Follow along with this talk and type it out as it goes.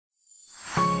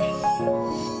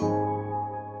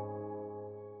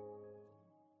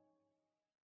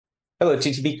Hello,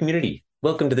 TTB community.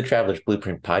 Welcome to the Traveler's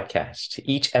Blueprint podcast.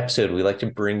 Each episode, we like to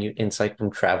bring you insight from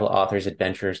travel authors,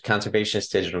 adventurers, conservationists,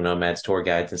 digital nomads, tour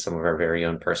guides, and some of our very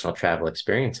own personal travel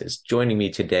experiences. Joining me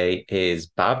today is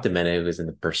Bob Demena, who is in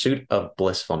the pursuit of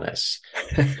blissfulness.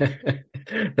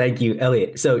 Thank you,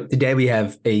 Elliot. So today we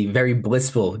have a very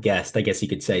blissful guest, I guess you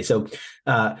could say.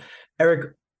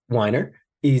 Eric Weiner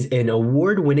is an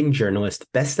award-winning journalist,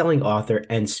 best-selling author,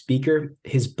 and speaker.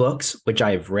 His books, which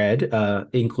I have read,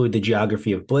 include The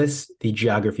Geography of Bliss, The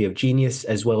Geography of Genius,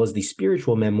 as well as the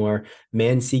spiritual memoir,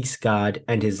 Man Seeks God,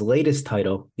 and his latest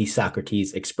title, The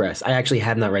Socrates Express. I actually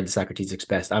have not read The Socrates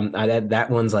Express. That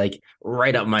one's like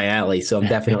right up my alley, so I'm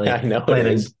definitely I know it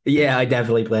planning. is. Yeah, I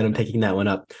definitely plan on picking that one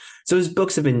up. So his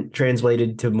books have been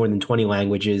translated to more than 20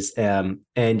 languages, and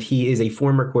he is a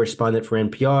former correspondent for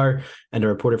NPR and a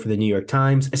reporter for the New York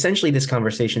Times. Essentially, this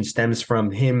conversation stems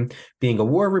from him being a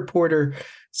war reporter,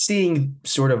 seeing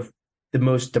sort of the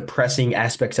most depressing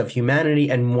aspects of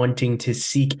humanity and wanting to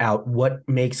seek out what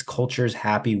makes cultures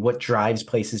happy, what drives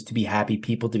places to be happy,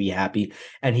 people to be happy.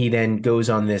 And he then goes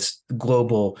on this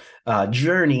global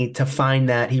journey to find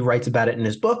that. He writes about it in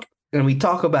his book, and we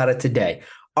talk about it today.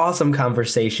 Awesome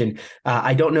conversation.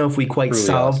 I don't know if we quite Truly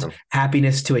solved awesome.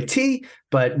 happiness to a T,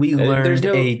 but we learned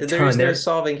a There ton is no there.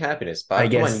 solving happiness, I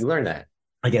Bob. Come on, guess you learned that.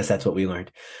 I guess that's what we learned.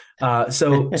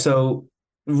 So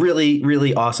really,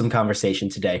 really awesome conversation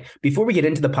today. Before we get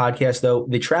into the podcast, though,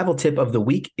 the travel tip of the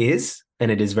week is, and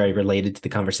it is very related to the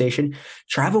conversation,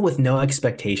 travel with no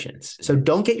expectations. So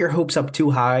don't get your hopes up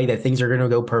too high that things are going to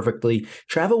go perfectly.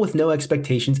 Travel with no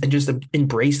expectations and just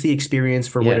embrace the experience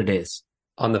for what Yeah. it is.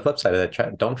 On the flip side of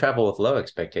that, don't travel with low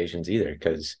expectations either,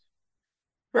 because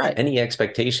Right. any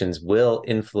expectations will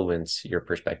influence your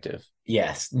perspective.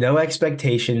 Yes, no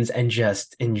expectations and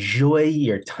just enjoy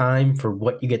your time for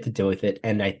what you get to do with it.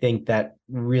 And I think that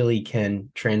really can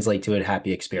translate to a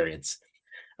happy experience.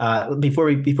 Before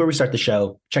we start the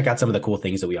show, check out some of the cool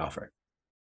things that we offer.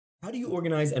 How do you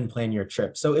organize and plan your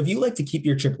trip? So if you like to keep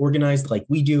your trip organized like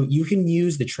we do, you can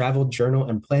use the travel journal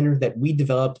and planner that we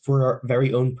developed for our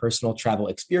very own personal travel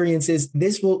experiences.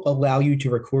 This will allow you to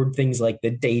record things like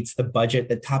the dates, the budget,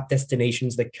 the top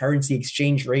destinations, the currency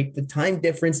exchange rate, the time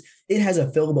difference. It has a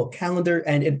fillable calendar,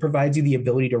 and it provides you the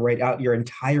ability to write out your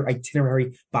entire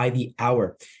itinerary by the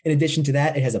hour. In addition to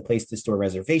that, it has a place to store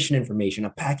reservation information, a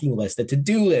packing list, a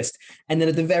to-do list, and then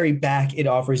at the very back, it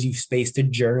offers you space to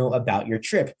journal about your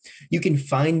trip. You can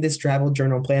find this travel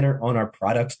journal planner on our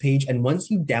products page. And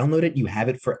once you download it, you have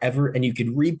it forever, and you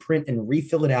can reprint and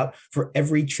refill it out for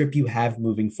every trip you have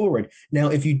moving forward. Now,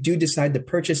 if you do decide to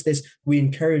purchase this, we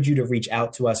encourage you to reach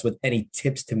out to us with any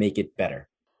tips to make it better.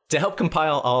 To help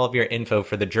compile all of your info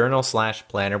for the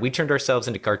journal/planner, we turned ourselves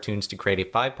into cartoons to create a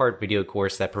 5-part video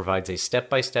course that provides a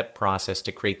step-by-step process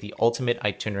to create the ultimate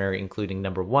itinerary, including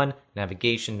number 1,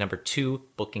 navigation, number 2,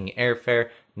 booking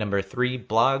airfare, number 3,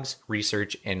 blogs,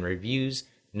 research, and reviews,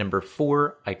 number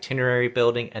 4, itinerary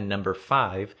building, and number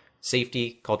 5,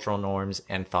 safety, cultural norms,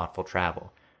 and thoughtful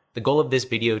travel. The goal of this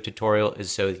video tutorial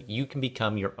is so that you can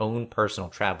become your own personal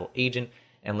travel agent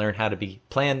and learn how to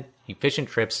plan efficient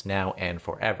trips now and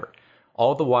forever,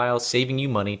 all the while saving you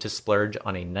money to splurge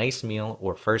on a nice meal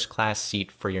or first-class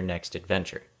seat for your next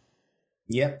adventure.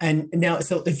 Yep. And now,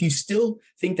 so if you still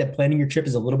think that planning your trip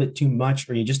is a little bit too much,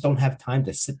 or you just don't have time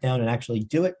to sit down and actually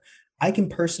do it, I can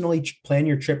personally plan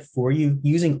your trip for you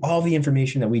using all the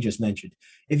information that we just mentioned.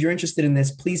 If you're interested in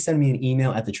this, please send me an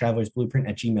email at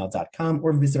thetravelersblueprint@gmail.com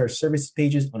or visit our services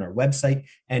pages on our website,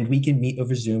 and we can meet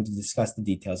over Zoom to discuss the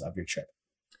details of your trip.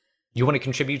 You want to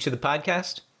contribute to the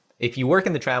podcast? If you work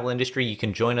in the travel industry, you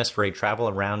can join us for a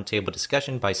travel roundtable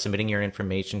discussion by submitting your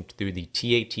information through the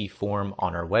TAT form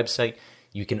on our website.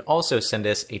 You can also send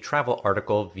us a travel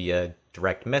article via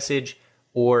direct message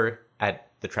or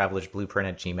at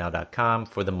thetravelersblueprint@gmail.com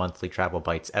for the monthly Travel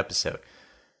Bites episode.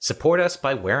 Support us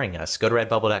by wearing us. Go to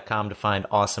redbubble.com to find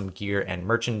awesome gear and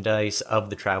merchandise of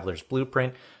the Traveler's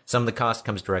Blueprint. Some of the cost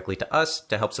comes directly to us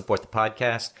to help support the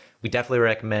podcast. We definitely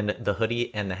recommend the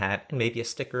hoodie and the hat and maybe a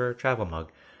sticker or a travel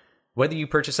mug. Whether you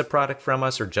purchase a product from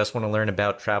us or just want to learn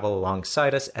about travel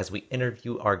alongside us as we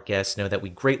interview our guests, know that we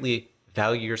greatly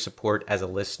value your support as a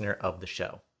listener of the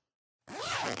show.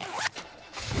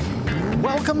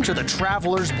 Welcome to the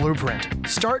Traveler's Blueprint.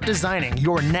 Start designing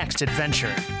your next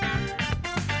adventure.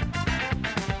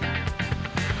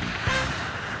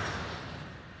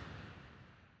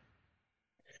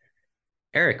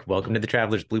 Eric, welcome to the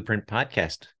Traveler's Blueprint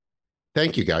podcast.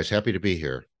 Thank you, guys. Happy to be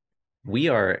here. We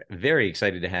are very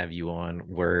excited to have you on.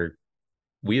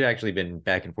 We've actually been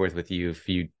back and forth with you a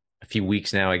few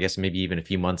weeks now, I guess maybe even a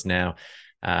few months now,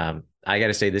 I got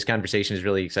to say, this conversation is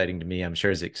really exciting to me. I'm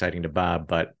sure it's exciting to Bob,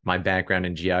 but my background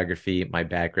in geography, my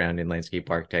background in landscape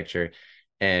architecture,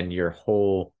 and your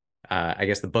whole, I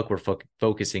guess the book we're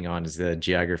focusing on is the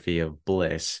geography of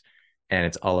bliss. And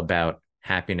it's all about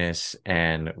happiness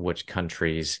and which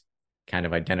countries kind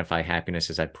of identify happiness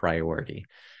as a priority.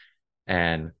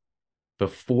 And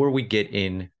before we get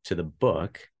into the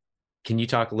book, can you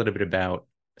talk a little bit about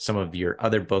some of your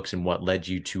other books and what led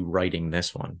you to writing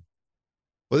this one?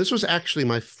 Well, this was actually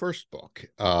my first book,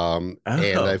 and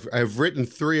I've written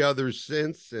 3 others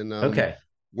since, and Okay.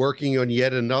 working on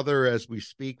yet another as we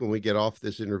speak. When we get off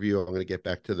this interview, I'm going to get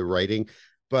back to the writing,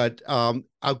 but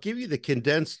I'll give you the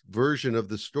condensed version of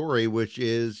the story, which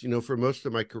is, for most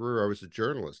of my career, I was a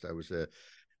journalist. I was a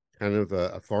kind of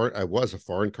I was a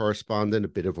foreign correspondent, a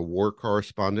bit of a war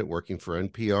correspondent working for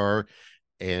NPR.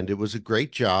 And it was a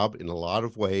great job in a lot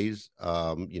of ways.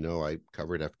 I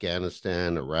covered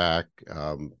Afghanistan, Iraq,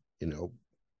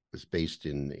 was based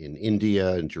in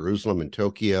India and Jerusalem and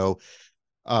Tokyo.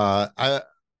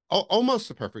 Almost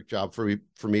a perfect job for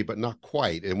me, but not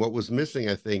quite. And what was missing,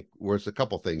 I think, was a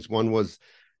couple things. One was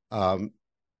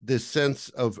this sense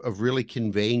of really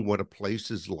conveying what a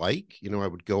place is like. I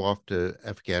would go off to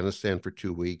Afghanistan for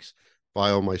 2 weeks,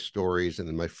 file my stories, and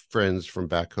then my friends from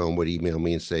back home would email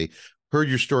me and say, heard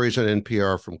your stories on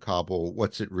NPR from Kabul.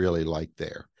 What's it really like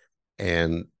there?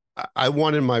 And I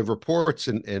wanted my reports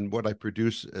and what I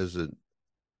produce as a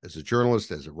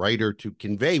journalist, as a writer, to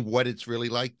convey what it's really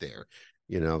like there.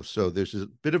 So there's a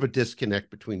bit of a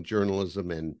disconnect between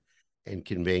journalism and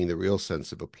conveying the real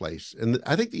sense of a place. And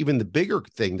I think even the bigger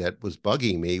thing that was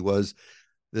bugging me was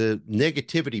the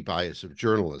negativity bias of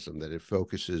journalism, that it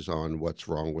focuses on what's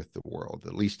wrong with the world,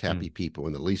 the least happy people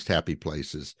in the least happy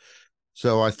places.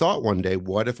 So I thought one day,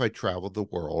 what if I traveled the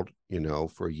world,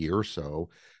 for a year or so,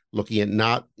 looking at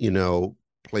not,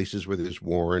 places where there's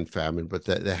war and famine, but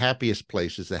the happiest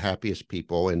places, the happiest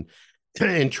people, and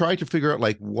try to figure out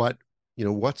like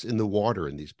what's in the water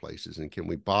in these places, and can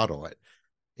we bottle it?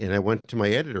 And I went to my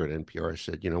editor at NPR. I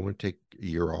said, I want to take a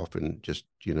year off and just,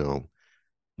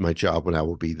 my job when I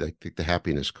will be the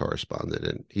happiness correspondent.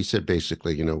 And he said,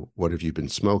 basically, what have you been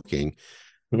smoking?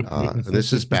 And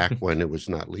this is back when it was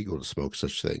not legal to smoke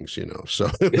such things, so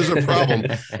it was a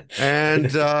problem. And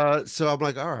so I'm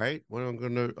like, all right, well, I'm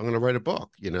gonna write a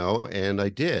book, and I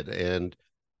did, and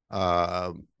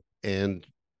I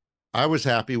was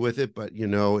happy with it, but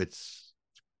it's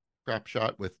crap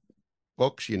shot with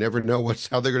books. You never know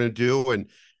how they're going to do. And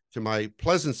to my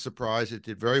pleasant surprise, it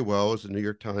did very well. It was a New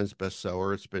York Times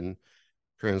bestseller. It's been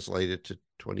translated to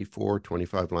 24,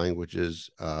 25 languages,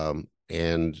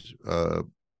 and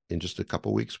in just a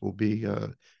couple of weeks will be a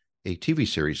TV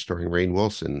series starring Rainn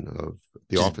Wilson of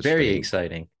The Office. Very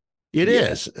exciting. It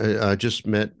is. I just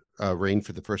met Rainn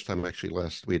for the first time actually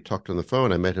we had talked on the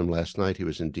phone. I met him last night. He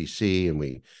was in DC, and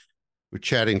we were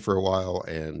chatting for a while,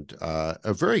 and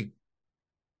a very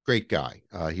great guy.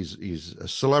 He's a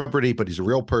celebrity, but he's a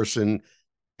real person,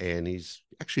 and he's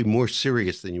actually more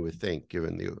serious than you would think,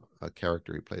 given the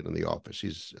character he played on The Office.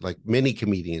 He's like many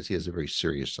comedians. He has a very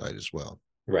serious side as well.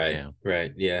 Right. Yeah.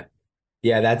 Right. Yeah.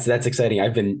 Yeah, that's exciting.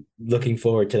 I've been looking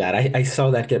forward to that. I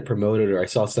saw that get promoted, or I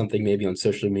saw something maybe on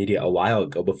social media a while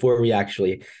ago before we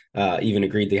actually even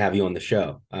agreed to have you on the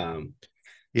show.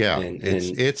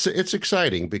 It's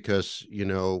exciting because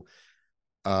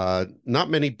not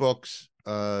many books.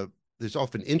 There's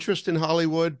often interest in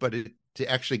Hollywood, but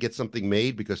to actually get something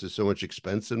made, because there's so much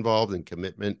expense involved and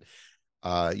commitment,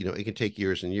 it can take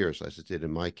years and years, as it did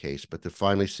in my case. But to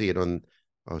finally see it on,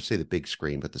 I would say the big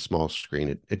screen, but the small screen,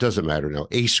 it doesn't matter now.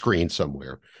 A screen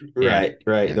somewhere. Right.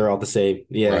 Yeah. They're all the same.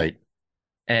 Yeah. Right.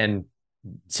 And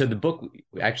so the book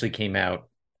actually came out.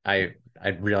 I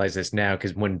realize this now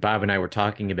because when Bob and I were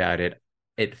talking about it,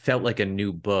 it felt like a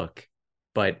new book,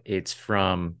 but it's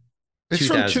from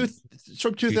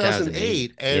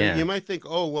 2008. And yeah. You might think,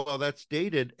 oh, well, that's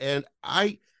dated. And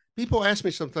people ask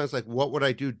me sometimes, like, what would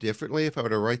I do differently if I were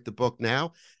to write the book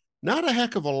now? Not a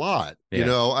heck of a lot.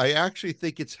 Yeah. I actually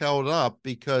think it's held up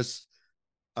because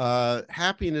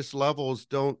happiness levels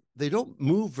don't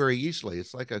move very easily.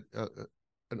 It's like an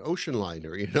ocean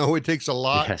liner, it takes a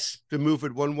lot to move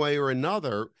it one way or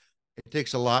another. It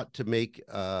takes a lot to make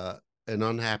an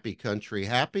unhappy country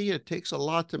happy. It takes a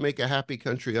lot to make a happy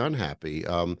country unhappy.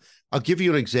 I'll give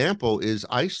you an example, is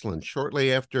Iceland.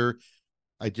 Shortly after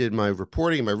I did my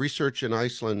reporting, my research in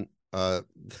Iceland, as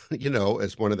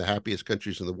one of the happiest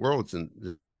countries in the world,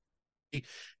 and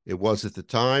it was at the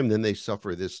time. Then they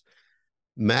suffer this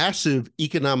massive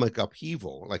economic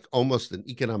upheaval, like almost an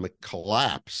economic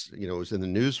collapse. It was in the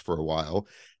news for a while.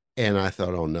 And I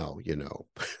thought, oh no,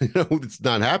 it's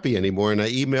not happy anymore. And I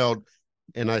emailed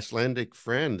an Icelandic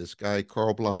friend, this guy,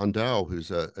 Carl Blondell,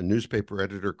 who's a newspaper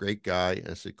editor, great guy. And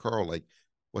I said, Carl, like,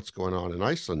 what's going on in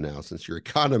Iceland now since your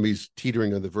economy's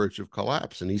teetering on the verge of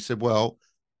collapse? And he said, well,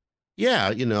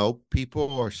 yeah,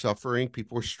 people are suffering,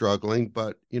 people are struggling,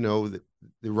 but,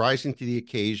 they're rising to the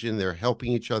occasion. They're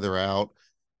helping each other out.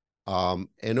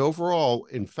 And overall,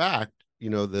 in fact,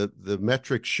 the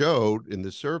metrics showed in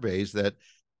the surveys that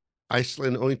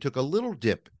Iceland only took a little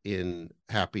dip in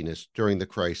happiness during the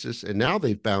crisis, and now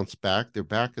they've bounced back. They're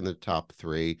back in the top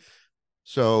 3.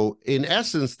 So, in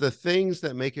essence, the things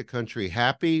that make a country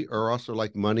happy are also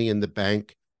like money in the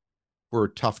bank for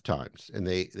tough times. And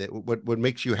what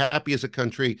makes you happy as a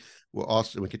country will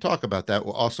also, we can talk about that,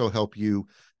 will also help you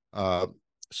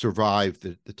survive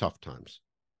the tough times.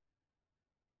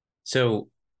 So,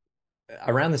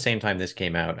 around the same time this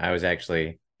came out, I was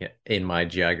actually in my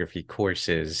geography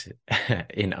courses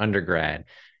in undergrad,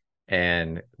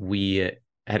 and we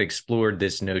had explored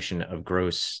this notion of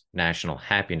gross national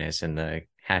happiness and the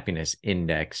happiness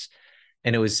index.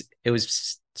 And it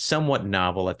was somewhat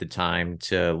novel at the time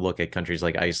to look at countries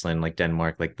like Iceland, like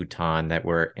Denmark, like Bhutan, that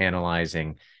were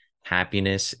analyzing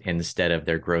happiness instead of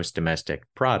their gross domestic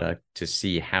product to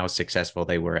see how successful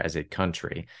they were as a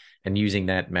country, and using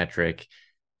that metric,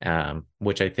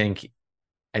 which I think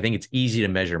it's easy to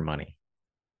measure money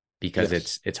because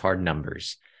Yes. it's hard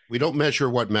numbers. We don't measure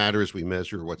what matters. We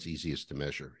measure what's easiest to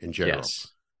measure in general. Yes.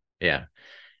 Yeah.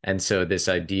 And so this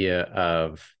idea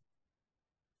of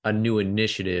a new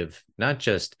initiative, not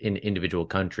just in individual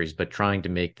countries, but trying to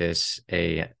make this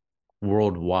a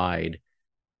worldwide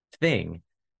thing,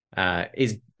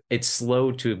 it's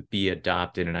slow to be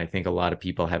adopted. And I think a lot of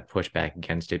people have pushed back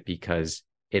against it because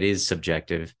it is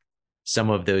subjective. Some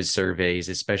of those surveys,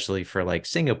 especially for like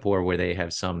Singapore, where they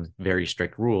have some very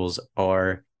strict rules,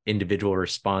 are individual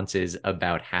responses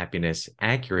about happiness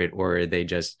accurate, or are they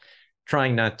just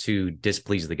trying not to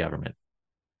displease the government?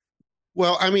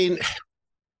 Well, I mean,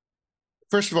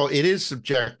 first of all, it is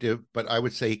subjective, but I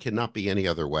would say it cannot be any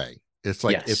other way. It's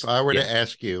like, Yes. if I were to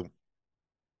ask you,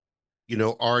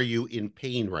 are you in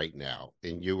pain right now?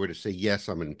 And you were to say, yes,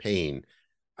 I'm in pain.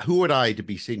 Who would I to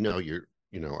be saying, no,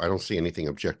 I don't see anything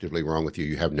objectively wrong with you.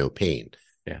 You have no pain.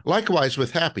 Yeah. Likewise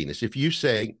with happiness. If you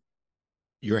say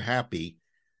you're happy,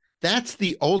 that's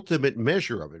the ultimate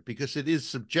measure of it because it is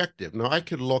subjective. Now, I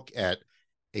could look at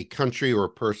a country or a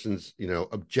person's,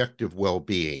 objective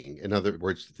well-being. In other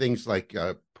words, things like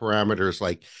parameters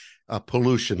like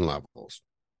pollution levels,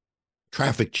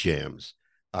 traffic jams,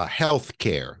 health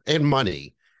care, and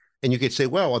money. And you could say,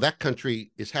 well, that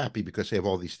country is happy because they have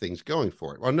all these things going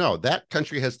for it. Well, no, that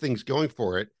country has things going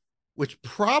for it, which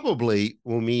probably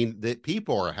will mean that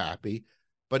people are happy,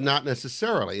 but not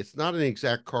necessarily. It's not an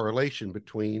exact correlation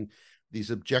between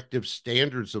these objective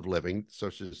standards of living,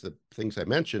 such as the things I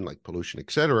mentioned, like pollution,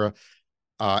 et cetera,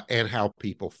 and how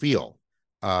people feel.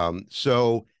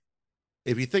 So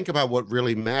if you think about what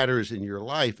really matters in your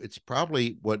life, it's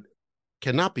probably what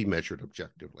cannot be measured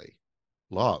objectively.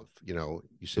 Love, you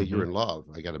say you're in love.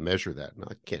 I got to measure that. No,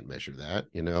 I can't measure that.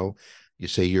 You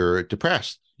say you're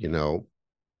depressed,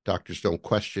 doctors don't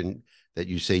question that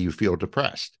you say you feel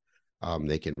depressed.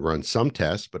 They can run some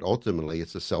tests, but ultimately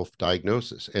it's a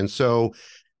self-diagnosis. And so,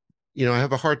 I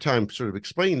have a hard time sort of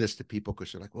explaining this to people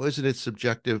because they're like, well, isn't it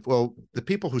subjective? Well, the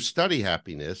people who study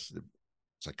happiness, the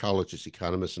psychologists,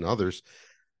 economists, and others,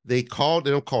 they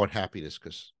don't call it happiness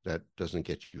because that doesn't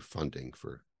get you funding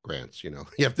for grants. You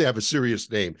have to have a serious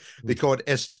name. They call it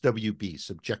SWB,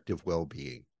 subjective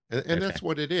well-being. And that's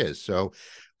what it is. So,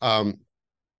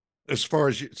 as far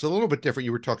as it's a little bit different,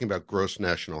 you were talking about gross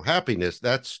national happiness.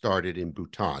 That started in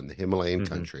Bhutan, the Himalayan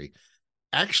country,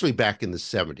 actually back in the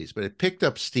 70s, but it picked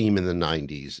up steam in the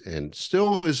 90s and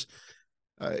still is,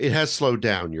 it has slowed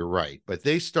down, you're right. But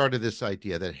they started this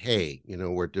idea that, hey,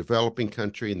 we're a developing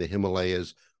country in the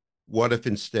Himalayas. What if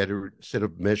instead of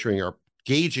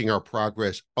gauging our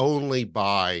progress only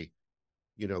by,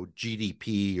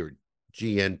 GDP or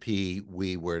GNP,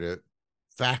 we were to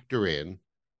factor in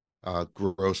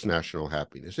gross national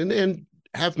happiness and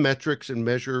have metrics and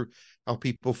measure how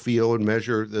people feel and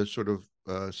measure the sort of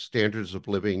standards of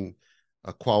living,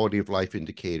 quality of life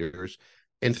indicators,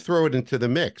 and throw it into the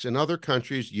mix. And other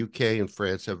countries, UK and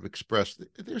France, have expressed,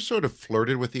 they're sort of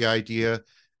flirted with the idea.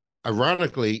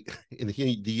 Ironically, in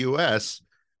the US,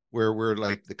 where we're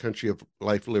like the country of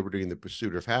life, liberty, and the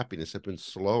pursuit of happiness, have been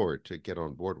slower to get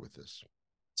on board with this.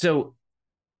 So,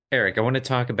 Eric, I want to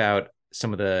talk about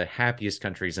some of the happiest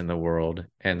countries in the world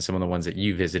and some of the ones that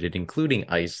you visited, including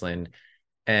Iceland.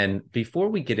 And before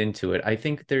we get into it, I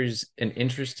think there's an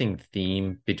interesting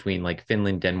theme between like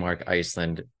Finland, Denmark,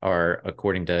 Iceland are,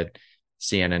 according to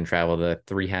CNN Travel, the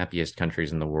three happiest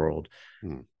countries in the world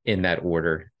in that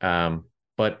order.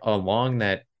 But along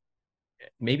that,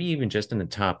 maybe even just in the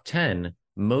top 10,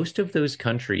 most of those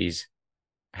countries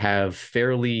have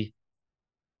fairly,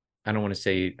 I don't want to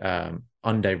say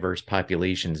undiverse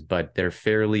populations, but they're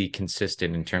fairly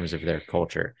consistent in terms of their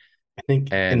culture. I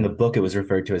think in the And book it was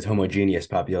referred to as homogeneous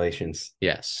populations.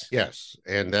 yes, Yes,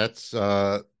 and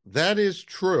that is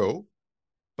true,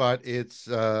 but it's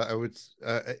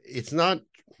not.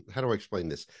 How do I explain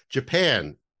this?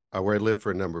 Japan, where I lived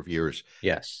for a number of years,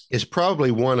 yes, is probably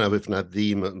one of, if not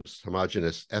the most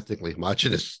homogenous, ethnically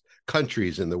homogenous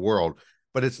countries in the world,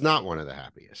 but it's not one of the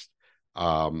happiest.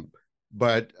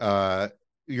 But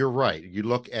you're right. You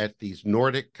look at these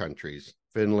Nordic countries,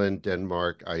 Finland,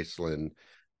 Denmark, Iceland,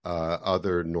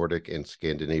 other Nordic and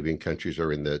Scandinavian countries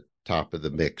are in the top of the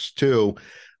mix too.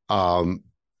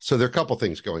 So there are a couple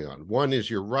things going on. One is,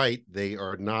 you're right, they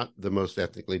are not the most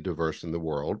ethnically diverse in the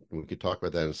world. We could talk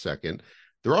about that in a second.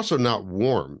 They're also not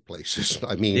warm places.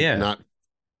 I mean, yeah, not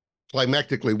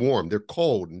climactically warm. They're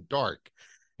cold and dark.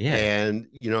 yeah, And,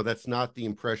 that's not the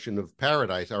impression of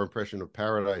paradise. Our impression of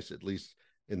paradise, at least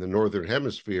in the Northern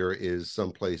Hemisphere, is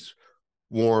someplace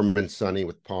warm and sunny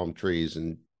with palm trees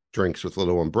and drinks with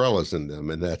little umbrellas in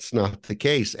them. And that's not the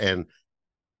case. And,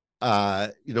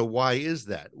 why is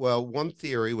that? Well, one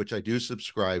theory, which I do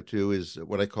subscribe to, is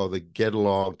what I call the get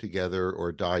along together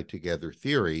or die together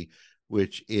theory,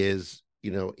 which is,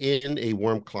 in a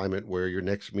warm climate where your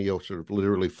next meal sort of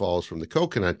literally falls from the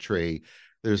coconut tree,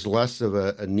 there's less of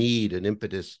a need, an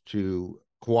impetus to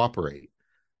cooperate.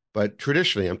 But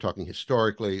traditionally, I'm talking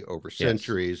historically over yes,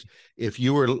 centuries, if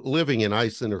you were living in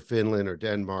Iceland or Finland or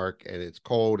Denmark and it's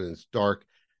cold and it's dark,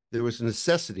 there was a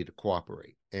necessity to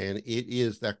cooperate. And it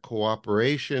is that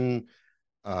cooperation,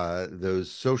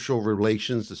 those social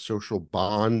relations, the social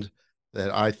bond,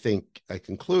 that I think I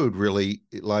conclude really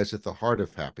it lies at the heart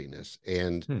of happiness.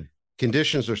 And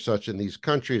conditions are such in these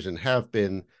countries, and have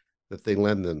been, that they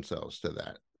lend themselves to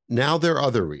that. Now there are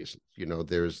other reasons.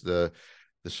 There's the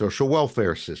social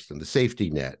welfare system, the safety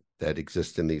net that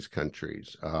exists in these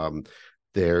countries.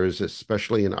 There's,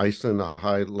 especially in Iceland, a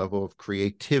high level of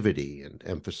creativity and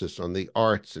emphasis on the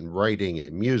arts and writing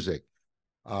and music.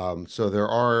 So there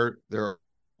are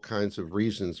kinds of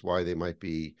reasons why they might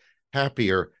be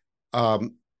happier.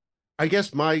 I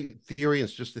guess my theory, and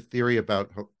it's just a theory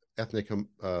about ethnic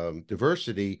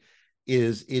diversity,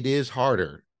 is it is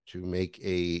harder to make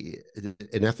an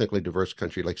ethnically diverse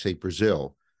country like, say,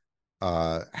 Brazil,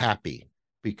 happy,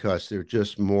 because there are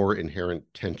just more inherent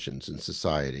tensions in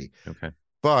society. okay,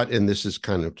 But, and this is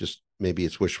kind of just, maybe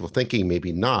it's wishful thinking,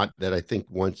 maybe not, that I think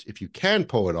if you can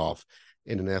pull it off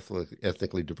in an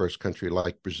ethnically diverse country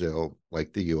like Brazil,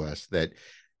 like the US, that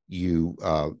you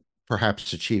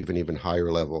perhaps achieve an even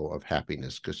higher level of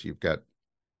happiness, because you've got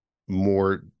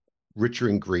more richer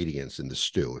ingredients in the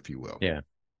stew, if you will. yeah,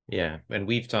 yeah. And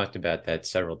we've talked about that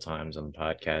several times on the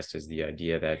podcast, is the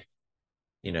idea that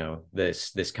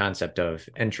this concept of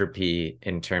entropy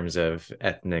in terms of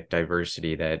ethnic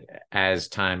diversity, that as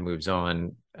time moves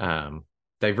on,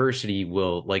 diversity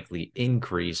will likely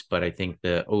increase, but I think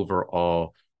the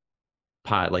overall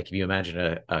pot, like if you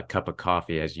imagine a cup of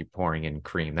coffee as you pouring in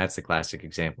cream, that's the classic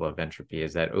example of entropy,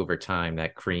 is that over time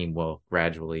that cream will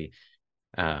gradually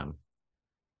merge.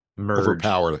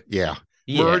 Overpower, yeah.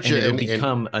 Yeah, Merge, and it'll and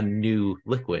become a new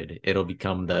liquid. It'll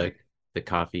become the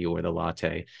coffee or the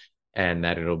latte, and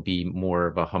that it'll be more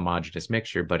of a homogeneous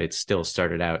mixture, but it still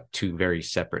started out two very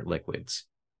separate liquids.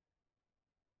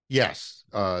 yes,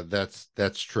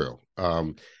 that's true.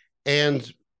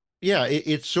 And yeah,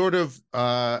 it's sort of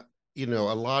a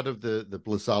lot of the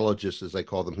blissologists, as I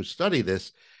call them, who study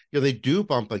this, they do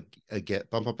bump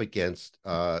up against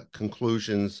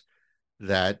conclusions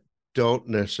that don't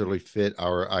necessarily fit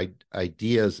our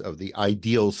ideas of the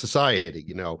ideal society.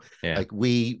 Yeah. Like,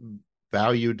 we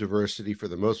value diversity for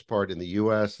the most part in the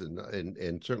US,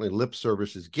 and certainly lip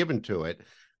service is given to it.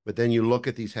 But then you look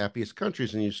at these happiest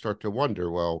countries and you start to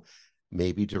wonder, well,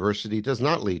 maybe diversity does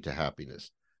not lead to happiness.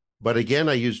 But again,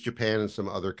 I use Japan and some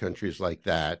other countries like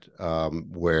that,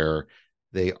 where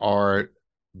they are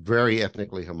very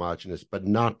ethnically homogenous, but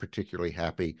not particularly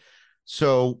happy.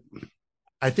 So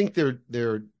I think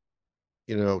they're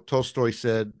Tolstoy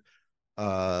said,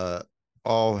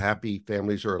 all happy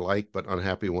families are alike, but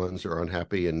unhappy ones are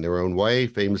unhappy in their own way,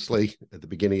 famously at the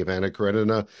beginning of Anna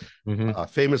Karenina.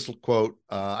 Famous quote.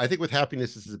 I think with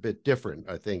happiness, this is a bit different.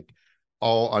 I think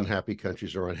all unhappy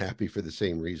countries are unhappy for the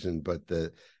same reason, but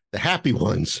the the happy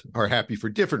ones are happy for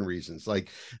different reasons. Like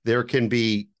there can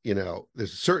be,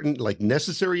 there's certain like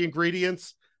necessary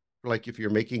ingredients. Like if you're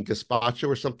making gazpacho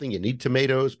or something, you need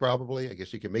tomatoes probably. I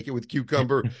guess you can make it with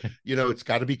cucumber. It's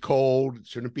got to be cold. It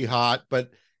shouldn't be hot.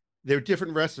 But there are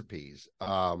different recipes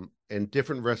and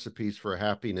different recipes for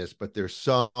happiness. But there's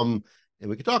some, and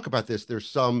we can talk about this, there's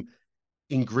some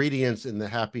ingredients in the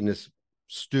happiness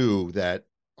stew that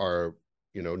are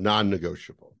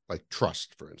non-negotiable, like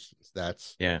trust, for instance.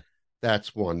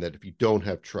 That's one that if you don't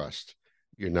have trust,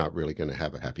 you're not really going to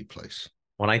have a happy place.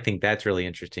 Well, I think that's really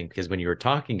interesting because when you were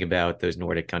talking about those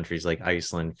Nordic countries like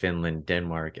Iceland, Finland,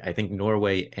 Denmark, I think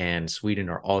Norway and Sweden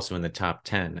are also in the top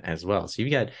 10 as well. So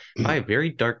you've got 5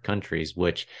 very dark countries,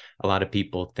 which a lot of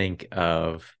people think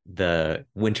of the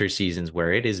winter seasons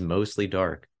where it is mostly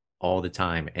dark all the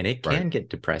time, and it can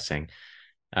get depressing.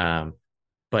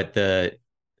 But the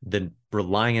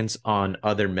reliance on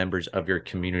other members of your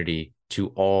community to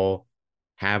all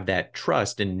have that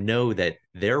trust and know that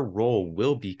their role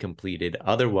will be completed.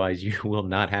 Otherwise, you will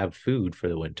not have food for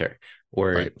the winter,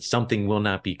 or something will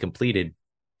not be completed.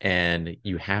 And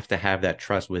you have to have that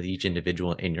trust with each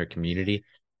individual in your community.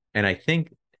 And I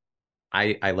think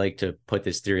I like to put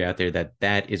this theory out there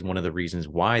that is one of the reasons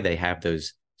why they have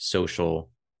those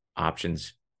social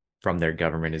options from their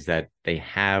government, is that they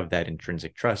have that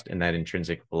intrinsic trust and that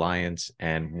intrinsic reliance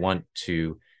and want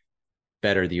to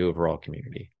better the overall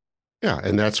community. Yeah,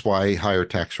 and that's why higher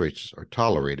tax rates are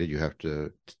tolerated. You have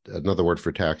to, another word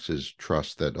for tax is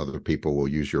trust that other people will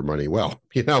use your money well,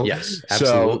 Yes,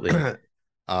 absolutely. So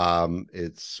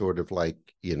it's sort of like,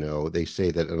 they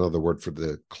say that another word for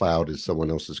the cloud is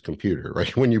someone else's computer,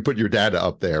 right? When you put your data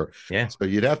up there. Yeah. So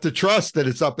you'd have to trust that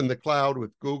it's up in the cloud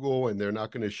with Google and they're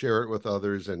not going to share it with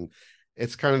others. And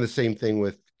it's kind of the same thing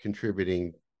with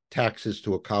contributing taxes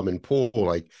to a common pool.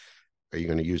 Like, are you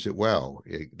going to use it well?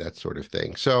 That sort of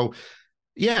thing. So,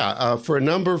 for a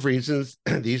number of reasons,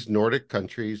 these Nordic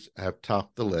countries have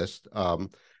topped the list.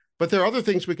 But there are other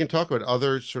things we can talk about,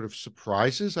 other sort of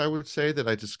surprises, I would say, that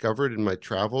I discovered in my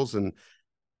travels. And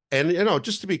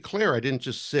just to be clear, I didn't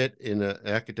just sit in an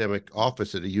academic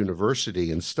office at a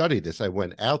university and study this. I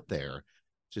went out there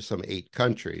to some 8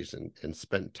 countries and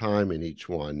spent time in each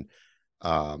one,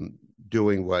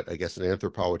 doing what I guess an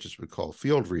anthropologist would call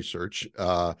field research,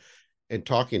 and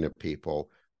talking to people.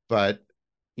 But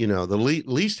the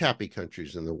least happy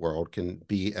countries in the world can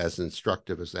be as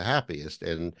instructive as the happiest.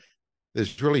 And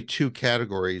there's really 2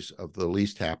 categories of the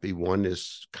least happy. One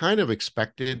is kind of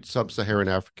expected, sub-Saharan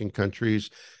African countries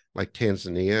like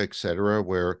Tanzania, et cetera,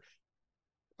 where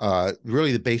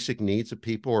really the basic needs of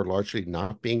people are largely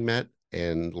not being met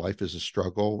and life is a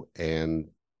struggle and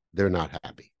they're not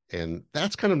happy. And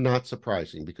that's kind of not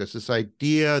surprising, because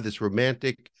this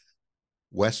romantic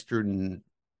Western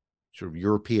sort of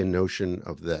European notion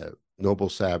of the noble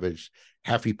savage,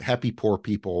 happy poor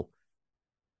people,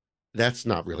 that's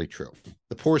not really true.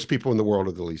 The poorest people in the world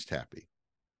are the least happy.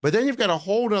 But then you've got a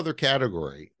whole other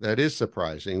category that is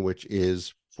surprising, which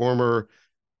is former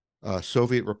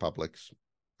Soviet republics,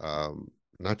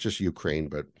 not just Ukraine,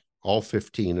 but all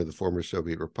 15 of the former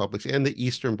Soviet republics, and the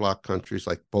Eastern Bloc countries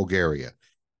like Bulgaria,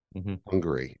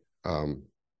 Hungary, to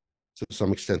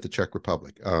some extent the Czech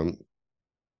Republic.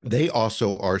 They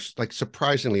also are like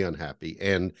surprisingly unhappy.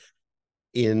 And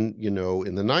in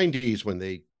the 90s, when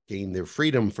they gained their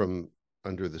freedom from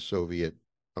under the Soviet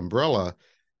umbrella,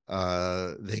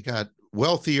 they got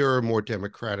wealthier, more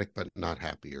democratic, but not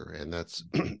happier. And that's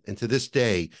and to this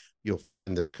day, you'll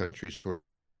find their countries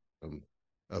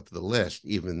of the list,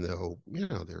 even though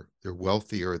they're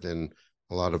wealthier than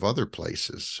a lot of other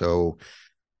places. So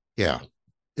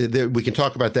we can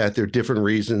talk about that. There are different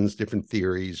reasons, different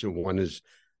theories. And one is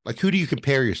like, who do you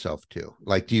compare yourself to?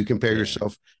 Like, do you compare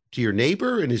yourself to your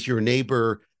neighbor? And is your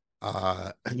neighbor,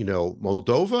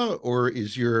 Moldova, or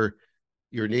is your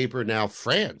neighbor now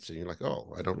France? And you're like,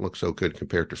 oh, I don't look so good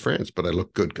compared to France, but I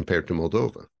look good compared to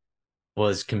Moldova. Well,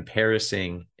 is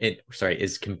comparing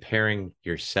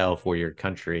yourself or your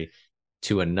country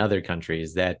to another country,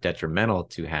 is that detrimental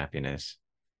to happiness?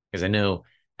 Because I know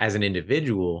as an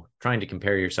individual, trying to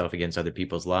compare yourself against other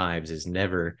people's lives is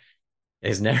never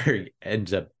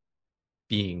ends up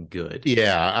being good.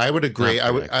 Yeah, I would agree.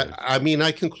 I mean,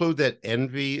 I conclude that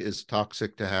envy is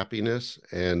toxic to happiness.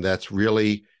 And that's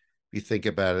really, if you think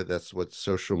about it, that's what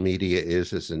social media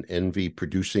is an envy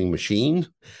producing machine.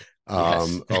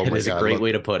 Yes, it is a great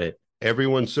way to put it.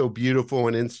 Everyone's so beautiful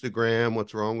on Instagram.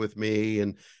 What's wrong with me?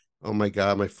 And oh my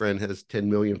God, my friend has 10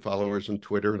 million followers on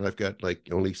Twitter and I've got like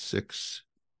only 6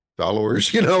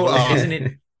 followers, Well, isn't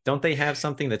it? Don't they have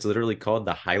something that's literally called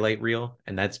the highlight reel?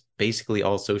 And that's basically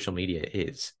all social media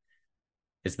is.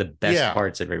 It's the best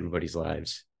parts of everybody's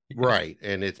lives. Right.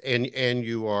 And it's and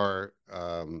you are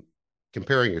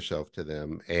comparing yourself to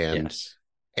them, Yes.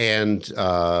 and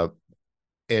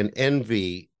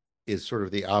envy is sort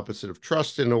of the opposite of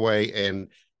trust in a way. And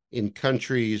in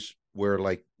countries where,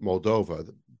 like Moldova,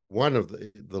 one of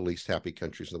the least happy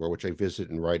countries in the world, which I visit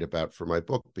and write about for my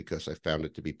book because I found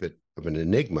it to be a bit of an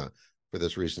enigma for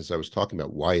those reasons I was talking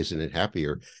about. Why isn't it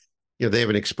happier? They have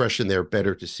an expression there: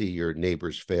 better to see your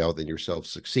neighbors fail than yourself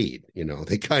succeed.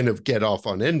 They kind of get off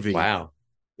on envy. Wow.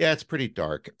 Yeah, it's prety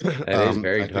dark. That is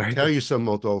very I dark. could tell you some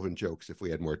Moldovan jokes if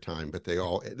we had more time, but they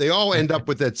all end up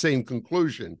with that same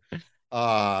conclusion.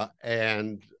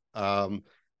 And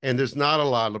there's not a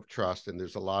lot of trust, and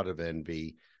there's a lot of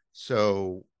envy.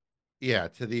 So yeah,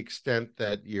 to the extent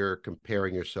that you're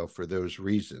comparing yourself for those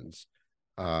reasons,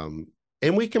 and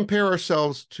we compare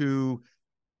ourselves to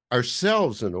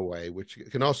ourselves in a way, which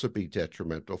can also be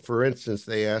detrimental. For instance,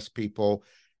 they ask people,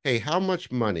 hey, how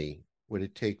much money would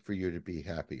it take for you to be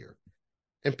happier?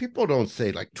 And people don't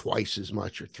say like twice as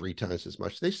much or 3 times as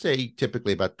much. They say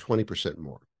typically about 20%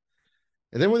 more.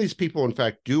 And then when these people, in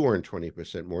fact, do earn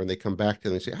 20% more, and they come back to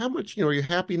them and say, how much, are you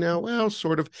happy now? Well,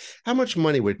 sort of. How much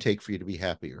money would it take for you to be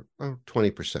happier? Well,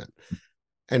 20%.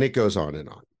 And it goes on and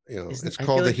on. It's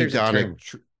called the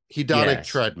hedonic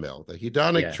treadmill. The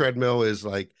hedonic treadmill is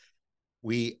like,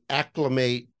 we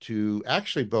acclimate to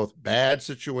actually both bad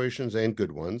situations and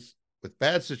good ones. With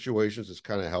bad situations, it's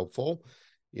kind of helpful.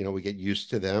 We get used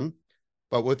to them.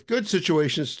 But with good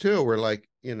situations too, we're like,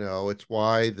 it's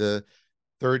why the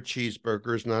third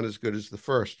cheeseburger is not as good as the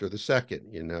first or the second.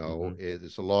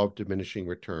 It's a law of diminishing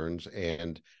returns.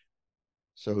 And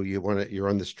so you're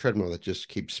on this treadmill that just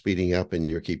keeps speeding up, and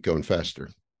you keep going faster.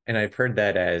 And I've heard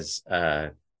that as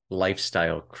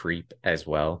lifestyle creep as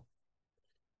well.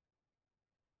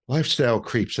 Lifestyle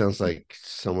creep sounds like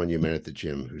someone you met at the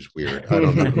gym who's weird. I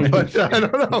don't know. But I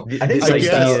don't know.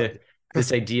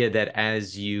 This idea that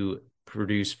as you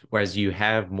produce, or as you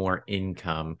have more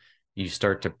income, you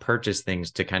start to purchase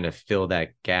things to kind of fill that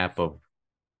gap of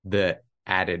the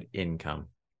added income.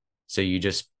 So you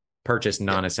just purchase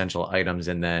non-essential items,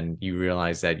 and then you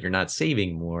realize that you're not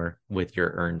saving more with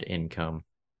your earned income.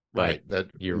 Right.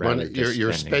 That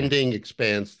your spending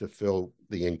expands to fill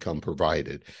the income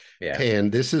provided. Yeah.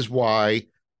 And this is why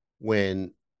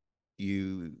when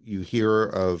you hear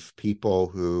of people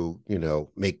who,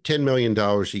 make $10 million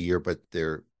a year, but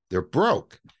they're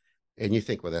broke. And you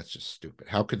think, well, that's just stupid.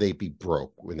 How could they be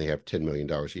broke when they have $10 million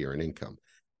a year in income?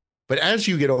 But as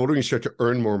you get older and you start to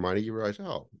earn more money, you realize,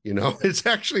 it's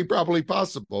actually probably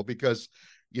possible because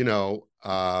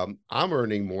I'm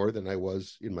earning more than I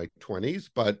was in my 20s,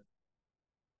 but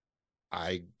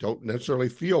I don't necessarily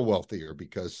feel wealthier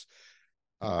because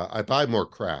I buy more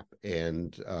crap,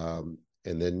 and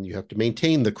then you have to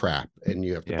maintain the crap, and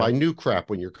you have to buy new crap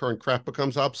when your current crap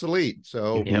becomes obsolete.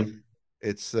 So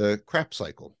it's a crap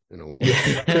cycle,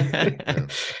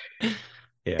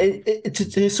 Yeah.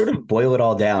 To sort of boil it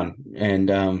all down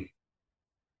and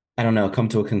I don't know, come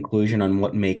to a conclusion on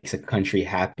what makes a country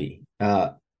happy.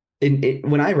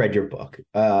 When I read your book,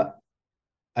 I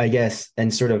guess,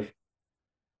 and sort of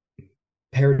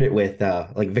paired it with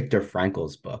like Viktor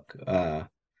Frankl's book, like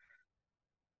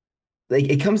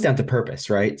it comes down to purpose,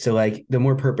 right? So like the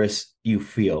more purpose you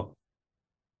feel,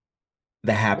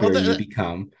 the happier you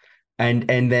become.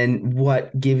 And then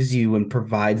what gives you and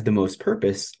provides the most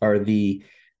purpose are the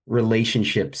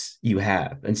relationships you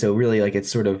have. And so really like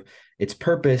it's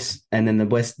purpose, and then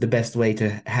the best way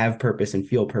to have purpose and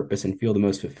feel the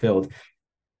most fulfilled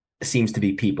seems to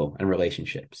be people and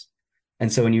relationships.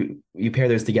 And so when you pair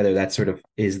those together, that sort of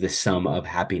is the sum of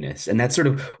happiness. And that's sort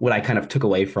of what I kind of took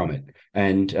away from it.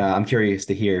 And I'm curious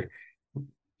to hear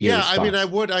your response. I mean,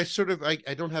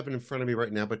 I don't have it in front of me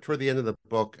right now, but toward the end of the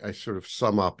book, I sort of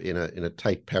sum up in a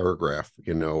tight paragraph,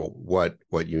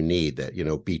 what you need,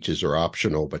 that, beaches are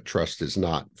optional, but trust is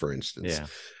not, for instance. Yeah.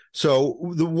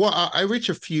 So I reach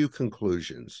a few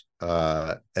conclusions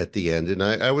at the end, and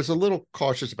I was a little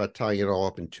cautious about tying it all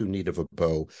up in too neat of a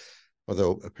bow,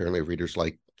 although apparently readers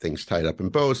like things tied up in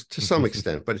bows to some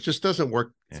extent, but it just doesn't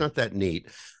work. It's not that neat.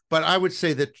 But I would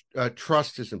say that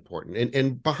trust is important.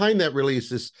 And behind that really is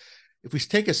this, if we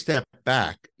take a step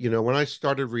back, when I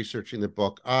started researching the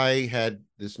book, I had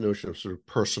this notion of sort of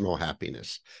personal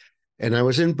happiness. And I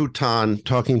was in Bhutan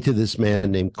talking to this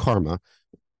man named Karma.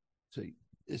 So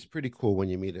it's pretty cool when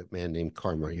you meet a man named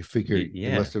Karma. You figure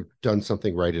you must have done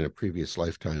something right in a previous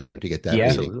lifetime to get that meeting.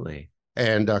 Absolutely.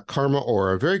 And Karma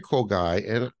Ora, a very cool guy.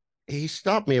 And he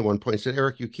stopped me at one point and said,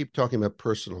 Eric, you keep talking about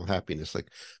personal happiness. Like,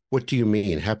 what do you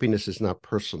mean? Happiness is not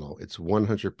personal. It's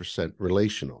 100%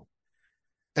 relational.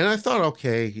 And I thought,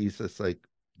 okay, he's just like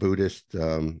Buddhist,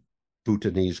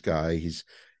 Bhutanese guy. He's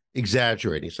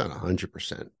exaggerating. He's not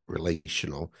 100%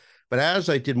 relational. But as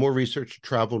I did more research,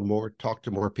 traveled more, talked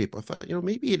to more people, I thought,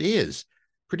 maybe it is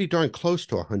pretty darn close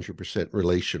to 100%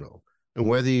 relational. And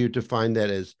whether you define that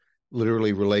as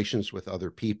literally relations with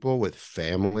other people, with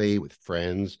family, with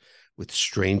friends, with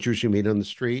strangers you meet on the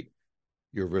street,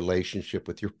 your relationship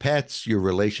with your pets, your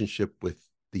relationship with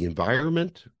the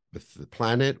environment, with the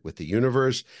planet, with the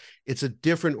universe, it's a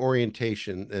different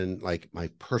orientation than like my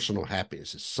personal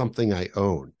happiness is something I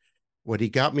own. What he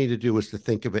got me to do was to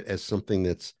think of it as something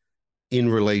that's in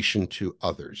relation to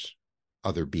others,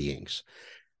 other beings,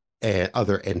 and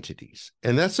other entities.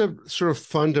 And that's a sort of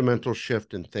fundamental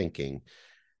shift in thinking.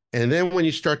 And then when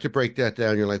you start to break that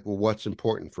down, you're like, well, what's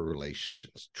important for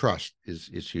relations? Trust is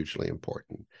hugely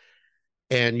important.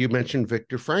 And you mentioned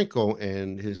Viktor Frankl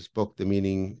and his book, The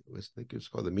Meaning, I think it's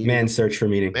called The Meaning. Man's Search for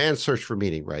Meaning. Man's Search for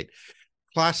Meaning, right.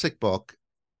 Classic book,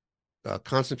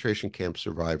 concentration camp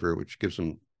survivor, which gives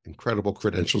him incredible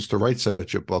credentials to write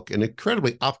such a book, an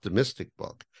incredibly optimistic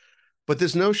book. But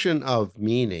this notion of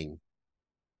meaning,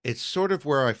 it's sort of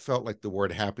where I felt like the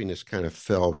word happiness kind of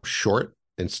fell short,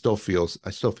 and I still feel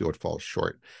it falls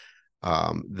short.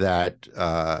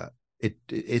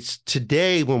 It's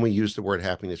today when we use the word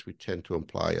happiness, we tend to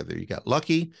imply either you got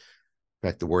lucky. In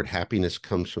fact, the word happiness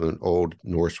comes from an old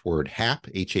Norse word hap,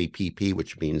 H-A-P-P,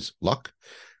 which means luck.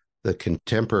 The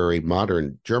contemporary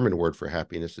modern German word for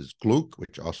happiness is Glück,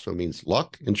 which also means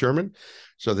luck in German.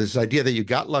 So this idea that you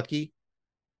got lucky,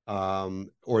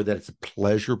 or that it's a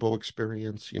pleasurable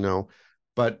experience,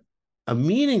 but a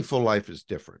meaningful life is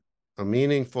different. A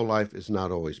meaningful life is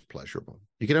not always pleasurable.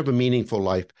 You can have a meaningful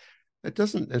life that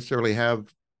doesn't necessarily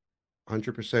have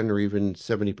 100% or even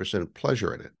 70%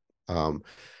 pleasure in it.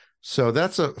 So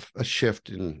that's a shift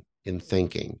in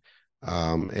thinking.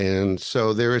 And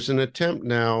so there is an attempt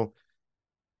now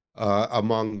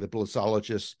among the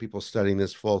blissologists, people studying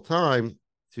this full time,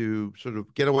 to sort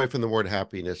of get away from the word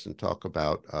happiness and talk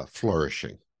about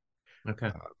flourishing.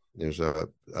 Okay. There's a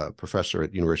professor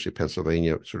at University of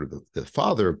Pennsylvania, sort of the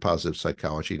father of positive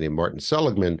psychology, named Martin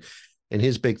Seligman, and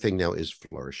his big thing now is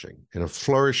flourishing. And a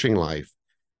flourishing life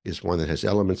is one that has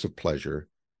elements of pleasure,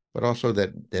 but also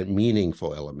that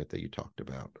meaningful element that you talked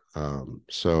about.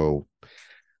 So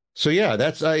yeah,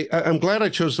 I'm glad I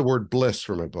chose the word bliss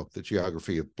for my book, The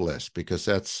Geography of Bliss, because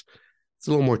it's a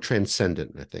little more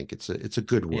transcendent. I think it's a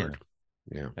good word.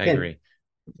 Yeah, I agree.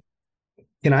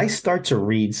 Can I start to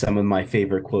read some of my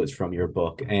favorite quotes from your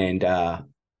book and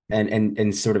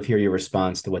sort of hear your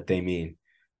response to what they mean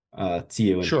to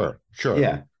you? And, sure.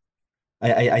 Yeah,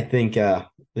 I think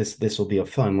this will be a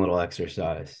fun little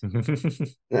exercise.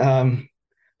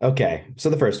 Okay, so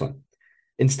the first one.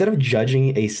 Instead of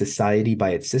judging a society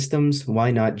by its systems, why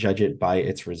not judge it by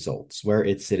its results? Were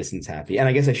its citizens happy? And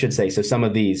I guess I should say, so some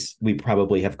of these we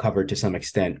probably have covered to some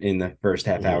extent in the first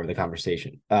half hour of the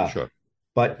conversation. Sure.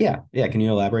 But yeah, can you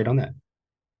elaborate on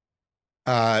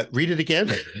that? Read it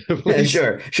again.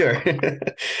 Sure.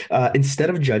 Instead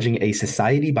of judging a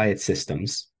society by its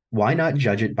systems, why not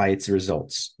judge it by its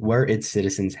results? Were its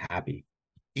citizens happy?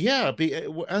 Yeah,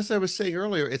 as I was saying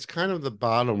earlier, it's kind of the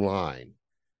bottom line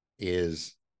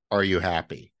is, are you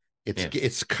happy?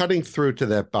 It's cutting through to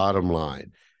that bottom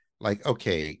line. Like,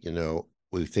 okay,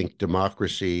 we think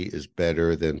democracy is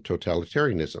better than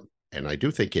totalitarianism. And I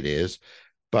do think it is,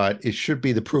 but it should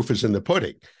be the proof is in the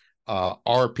pudding.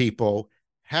 Are people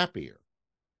happier?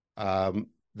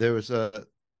 There was a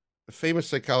famous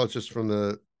psychologist from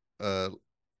the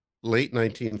late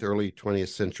 19th, early 20th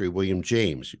century, William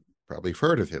James. You probably have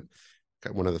heard of him,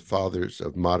 one of the fathers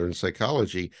of modern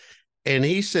psychology. And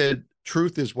he said,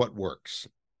 truth is what works,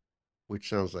 which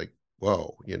sounds like,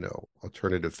 whoa,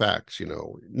 alternative facts,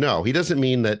 No, he doesn't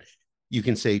mean that you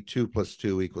can say 2 +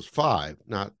 2 = 5,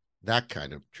 not that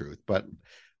kind of truth, but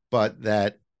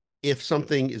that if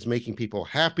something is making people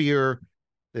happier,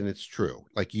 then it's true.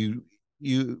 Like you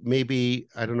maybe,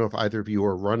 I don't know if either of you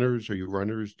are runners. Are you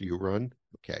runners? Do you run?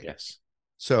 Okay. Yes.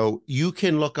 So you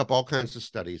can look up all kinds of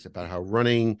studies about how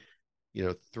running,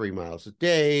 3 miles a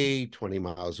day, 20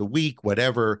 miles a week,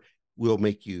 whatever, will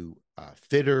make you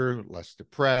fitter, less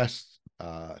depressed,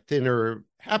 thinner,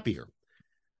 happier.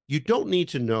 You don't need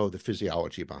to know the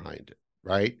physiology behind it,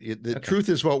 right? The truth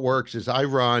is what works is I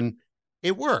run,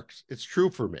 it works. It's true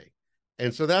for me.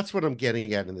 And so that's what I'm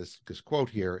getting at in this quote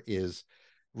here is,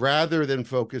 rather than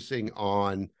focusing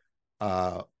on,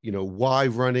 why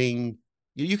running,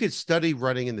 you could study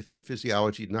running and the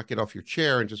physiology, not get off your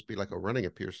chair and just be like, oh, running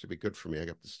appears to be good for me. I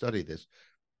got to study this.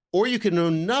 Or you can know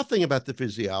nothing about the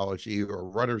physiology or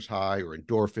runner's high or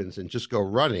endorphins and just go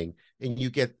running, and you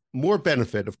get more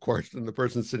benefit, of course, than the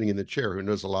person sitting in the chair who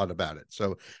knows a lot about it.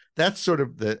 So that's sort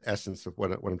of the essence of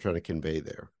what I'm trying to convey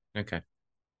there. Okay.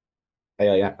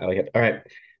 Yeah, I like it. All right.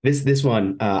 This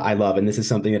one I love, and this is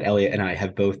something that Elliot and I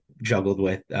have both juggled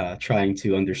with trying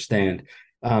to understand.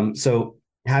 So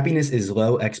happiness is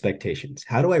low expectations.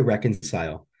 How do I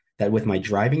reconcile that with my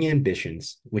driving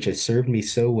ambitions, which has served me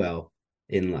so well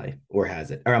in life, or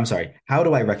has it? Or I'm sorry, how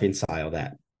do I reconcile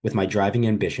that with my driving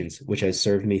ambitions, which has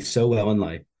served me so well in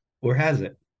life, or has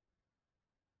it?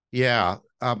 Yeah,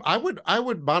 I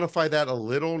would modify that a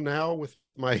little now with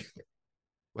my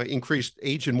increased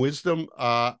age and wisdom.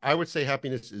 I would say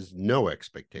happiness is no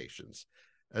expectations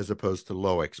as opposed to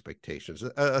low expectations.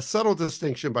 A subtle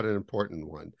distinction, but an important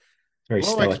one. Very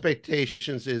Low stoic.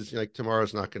 expectations is like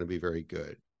tomorrow's not going to be very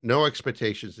good. No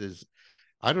expectations is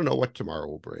I don't know what tomorrow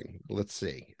will bring. Let's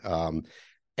see.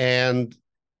 And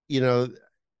you know,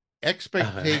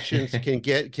 expectations can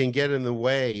get in the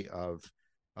way of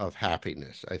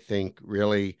happiness. I think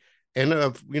really, and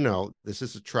of this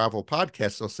is a travel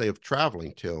podcast. I'll say of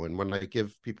traveling too. And when I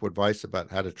give people advice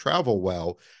about how to travel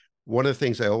well, one of the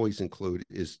things I always include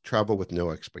is travel with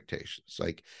no expectations.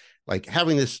 Like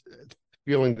having this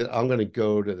feeling that I'm going to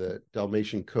go to the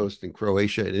Dalmatian coast in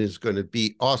Croatia. It is going to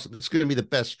be awesome. It's going to be the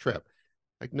best trip.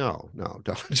 Like, no,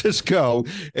 don't just go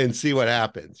and see what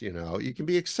happens. You can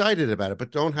be excited about it,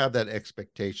 but don't have that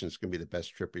expectation it's going to be the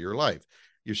best trip of your life.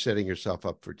 You're setting yourself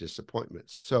up for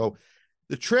disappointments. So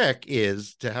the trick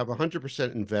is to have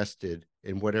 100% invested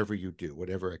in whatever you do,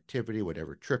 whatever activity,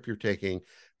 whatever trip you're taking,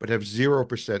 but have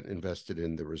 0% invested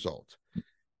in the result.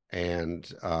 And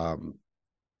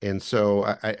so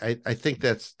I think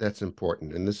that's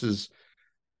important. And this is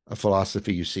a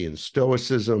philosophy you see in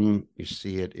Stoicism. You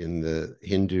see it in the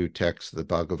Hindu text, the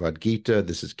Bhagavad Gita.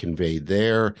 This is conveyed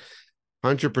there.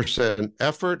 100%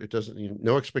 effort. It doesn't mean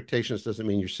no expectations. Doesn't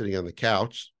mean you're sitting on the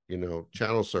couch, channel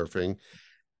surfing.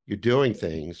 You're doing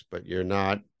things, but you're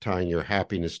not tying your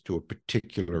happiness to a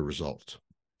particular result,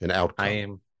 an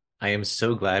outcome. I am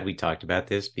so glad we talked about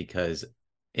this, because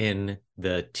in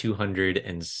the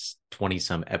 220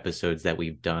 some episodes that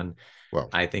we've done, Well,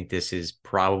 I think this is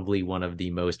probably one of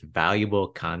the most valuable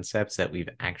concepts that we've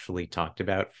actually talked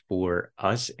about for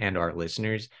us and our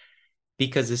listeners,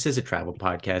 because this is a travel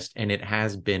podcast and it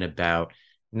has been about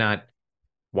not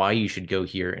why you should go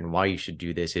here and why you should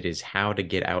do this. It is how to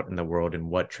get out in the world and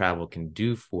what travel can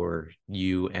do for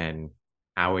you and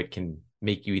how it can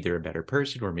make you either a better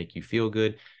person or make you feel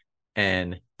good.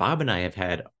 And Bob and I have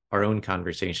had our own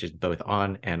conversations both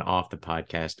on and off the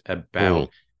podcast about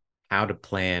how to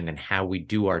plan and how we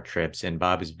do our trips. And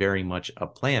Bob is very much a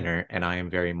planner, and I am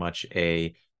very much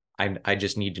I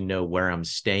just need to know where I'm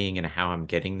staying and how I'm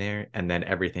getting there, and then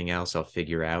everything else I'll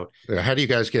figure out. How do you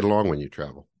guys get along when you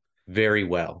travel? Very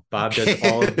well. Bob does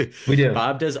all of We do.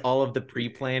 Bob does all of the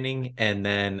pre-planning, and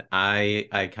then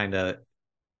I kind of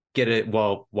get it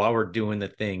while we're doing the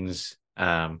things.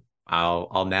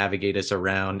 I'll navigate us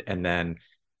around, and then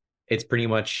it's pretty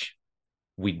much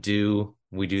we do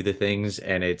the things,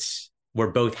 and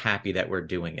we're both happy that we're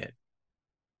doing it.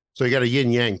 So you got a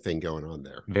yin yang thing going on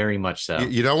there. Very much so.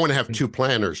 You don't want to have two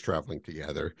planners traveling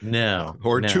together. No.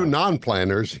 Or two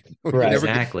non-planners. Right.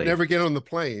 Exactly. Never get on the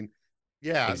plane.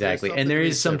 Yeah. Exactly. And there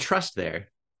is some trust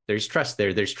there. There's trust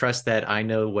there. There's trust that I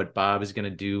know what Bob is going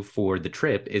to do for the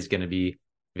trip is going to be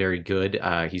very good.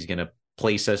 He's going to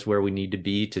place us where we need to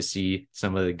be to see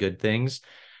some of the good things.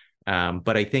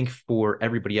 But I think for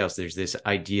everybody else, there's this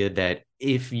idea that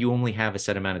if you only have a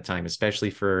set amount of time, especially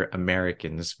for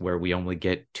Americans, where we only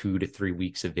get 2 to 3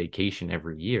 weeks of vacation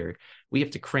every year, we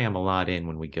have to cram a lot in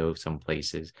when we go some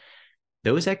places.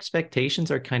 Those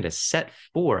expectations are kind of set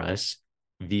for us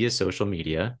via social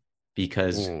media,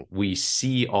 because we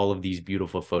see all of these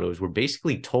beautiful photos. We're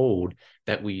basically told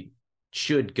that we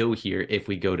should go here if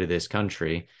we go to this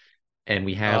country. And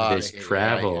we have this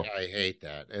travel. I hate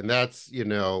that. And that's,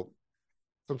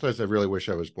 sometimes I really wish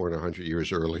I was born 100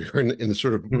 years earlier in the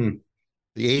sort of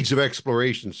the age of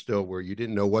exploration still, where you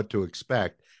didn't know what to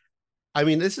expect. I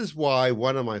mean, this is why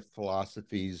one of my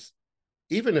philosophies,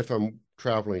 even if I'm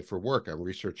traveling for work, I'm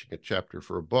researching a chapter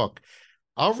for a book,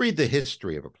 I'll read the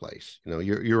history of a place.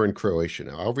 You're in Croatia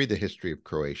now. I'll read the history of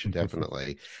Croatia,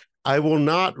 definitely. I will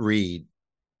not read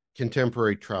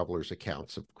contemporary travelers'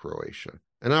 accounts of Croatia.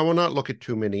 And I will not look at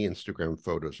too many Instagram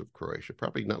photos of Croatia,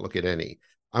 probably not look at any.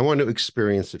 I want to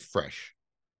experience it fresh.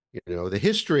 The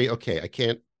history, okay, I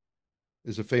can't,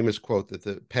 there's a famous quote that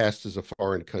the past is a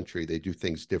foreign country. They do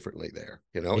things differently there,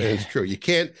 and it's true. You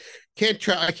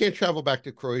I can't travel back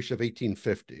to Croatia of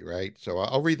 1850, right? So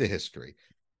I'll read the history.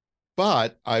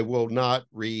 but I will not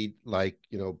read like,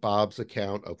 Bob's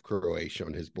account of Croatia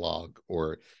on his blog,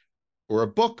 or a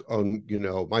book on,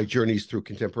 my journeys through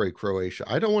contemporary Croatia.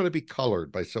 I don't want to be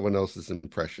colored by someone else's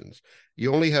impressions.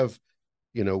 You only have,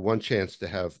 one chance to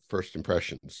have first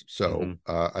impressions. So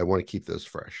I want to keep those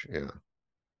fresh. Yeah.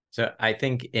 So I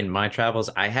think in my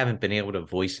travels, I haven't been able to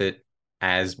voice it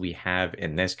as we have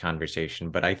in this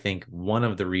conversation, but I think one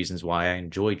of the reasons why I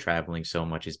enjoy traveling so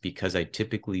much is because I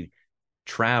typically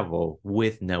travel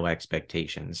with no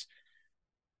expectations,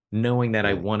 knowing that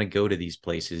I want to go to these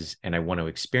places and I want to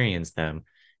experience them,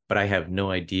 but I have no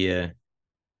idea.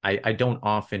 I don't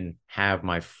often have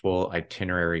my full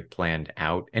itinerary planned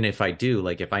out. And if I do,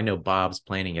 like if I know Bob's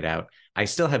planning it out, I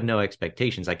still have no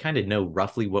expectations. I kind of know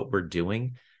roughly what we're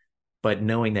doing, but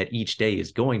knowing that each day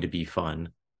is going to be fun,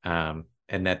 and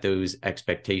that those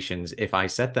expectations, if I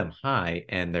set them high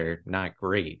and they're not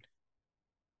great,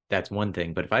 that's one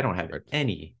thing. But if I don't have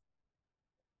any,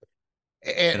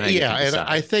 and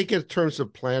I think in terms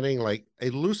of planning, like a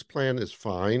loose plan is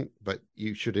fine, but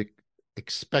you should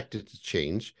expect it to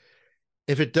change.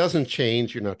 If it doesn't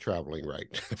change, you're not traveling right,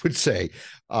 I would say.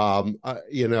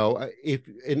 If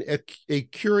a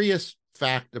curious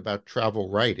fact about travel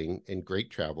writing and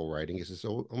great travel writing is it's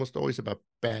almost always about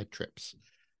bad trips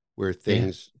where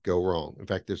things go wrong. In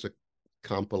fact, there's a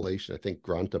compilation, I think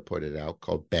Grump put it out,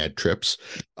 called Bad Trips,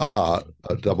 a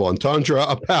double entendre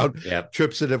about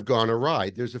trips that have gone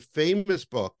awry. There's a famous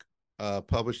book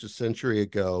published a century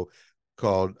ago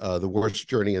called The Worst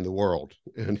Journey in the World.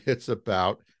 And it's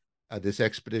about this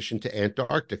expedition to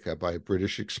Antarctica by a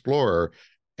British explorer,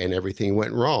 and everything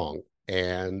went wrong.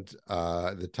 And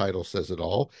the title says it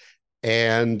all.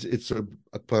 And it's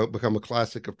become a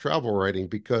classic of travel writing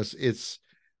because it's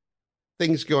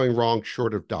things going wrong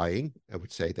short of dying. I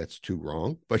would say that's too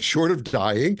wrong, but short of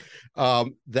dying,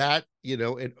 and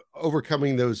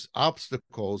overcoming those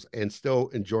obstacles and still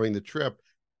enjoying the trip,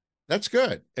 that's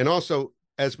good. And also,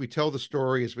 as we tell the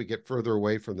story, as we get further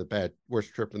away from the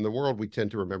worst trip in the world, we tend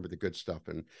to remember the good stuff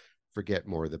and forget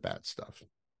more of the bad stuff.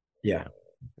 Yeah.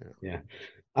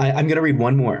 I'm going to read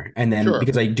one more, and then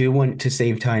because I do want to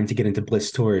save time to get into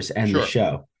Bliss Tours and the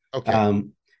show. Okay.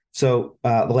 So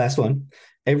the last one.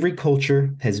 Every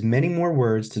culture has many more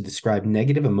words to describe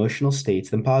negative emotional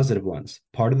states than positive ones.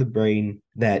 Part of the brain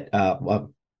that,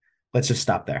 let's just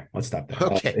stop there. Let's stop there.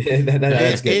 Okay.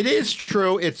 That's good. It is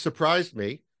true. It surprised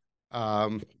me.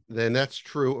 Then that's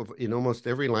true in almost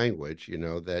every language,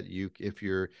 that if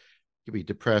you could be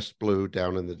depressed, blue,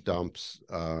 down in the dumps,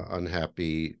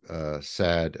 unhappy,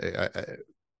 sad,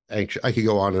 anxious. I could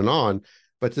go on.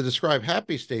 But to describe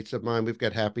happy states of mind, we've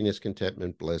got happiness,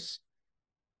 contentment, bliss.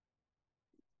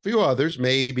 A few others,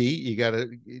 maybe you got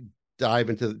to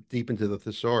dive deep into the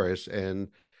thesaurus. And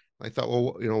I thought,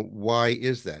 well, why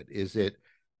is that? Is it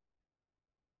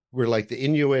we're like the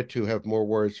Inuit who have more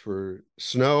words for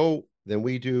snow than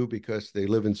we do because they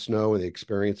live in snow and they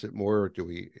experience it more? Or do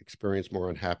we experience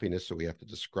more unhappiness, so we have to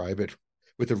describe it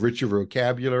with a richer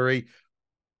vocabulary?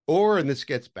 Or, and this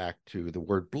gets back to the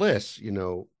word bliss,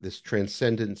 this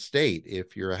transcendent state.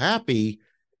 If you're happy,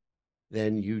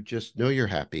 then you just know you're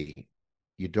happy.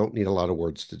 You don't need a lot of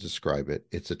words to describe it.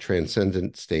 It's a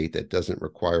transcendent state that doesn't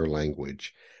require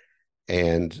language.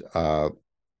 And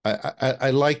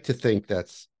I like to think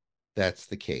that's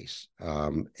the case.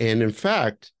 And in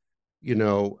fact,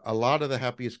 a lot of the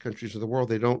happiest countries of the world,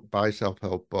 they don't buy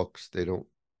self-help books. They don't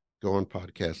go on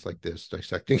podcasts like this,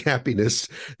 dissecting happiness.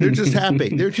 They're just happy.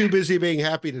 They're too busy being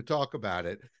happy to talk about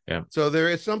it. Yeah. So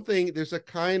there's a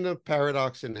kind of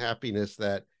paradox in happiness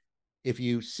that if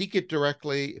you seek it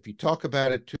directly, if you talk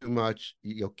about it too much,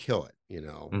 you'll kill it.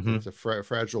 It's a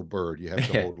fragile bird. You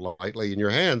have to hold lightly in your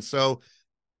hands. So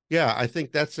yeah, I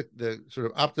think that's the sort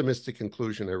of optimistic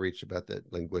conclusion I reached about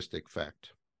that linguistic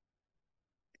fact.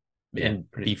 And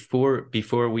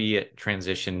before we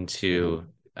transition to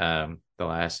the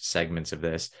last segments of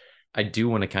this, I do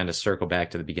want to kind of circle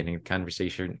back to the beginning of the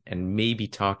conversation and maybe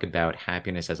talk about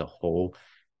happiness as a whole,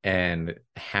 and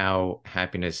how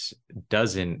happiness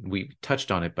we touched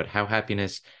on it, but how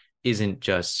happiness isn't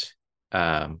just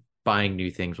buying new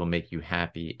things will make you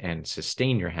happy and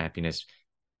sustain your happiness.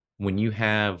 When you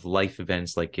have life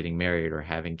events like getting married or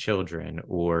having children,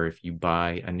 or if you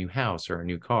buy a new house or a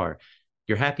new car,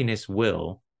 your happiness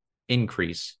will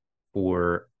increase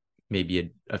for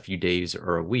maybe a few days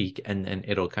or a week, and then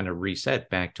it'll kind of reset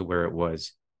back to where it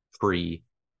was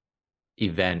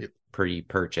pre-event,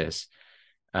 pre-purchase.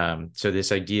 So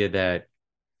this idea that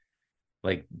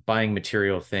like buying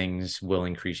material things will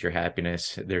increase your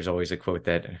happiness. There's always a quote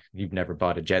that you've never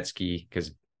bought a jet ski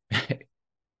because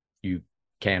you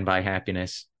can buy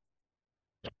happiness.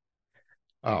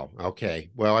 Oh, okay.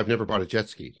 Well, I've never bought a jet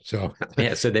ski, so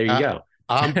Yeah, so there you uh, go.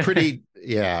 I'm pretty,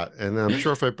 yeah. And I'm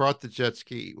sure if I brought the jet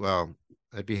ski, well,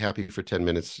 I'd be happy for 10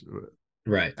 minutes.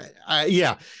 Right.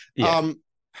 Yeah. Yeah, Um,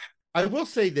 I will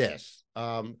say this,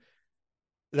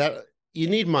 that you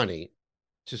need money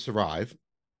to survive.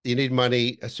 You need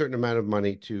money, a certain amount of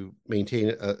money to maintain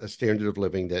a standard of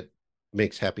living that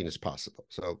makes happiness possible.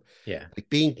 So, yeah, like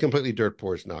being completely dirt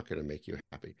poor is not going to make you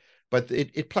happy, but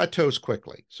it plateaus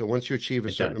quickly. So once you achieve a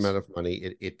it certain does. amount of money,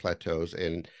 it plateaus,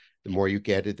 and the more you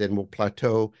get, it then will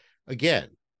plateau again.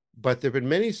 But there have been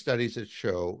many studies that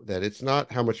show that it's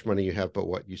not how much money you have, but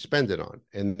what you spend it on.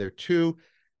 And there are two: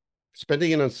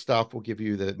 spending it on stuff will give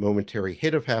you the momentary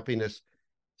hit of happiness.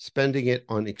 Spending it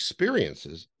on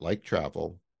experiences like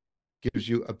travel gives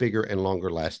you a bigger and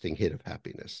longer lasting hit of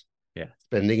happiness. Yeah.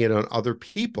 Spending it on other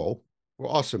people will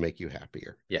also make you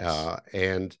happier. Yes.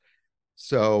 And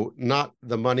so, not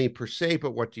the money per se,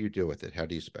 but what do you do with it? How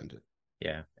do you spend it?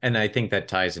 Yeah. And I think that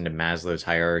ties into Maslow's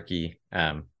hierarchy,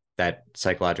 that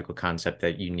psychological concept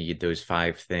that you need those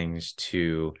five things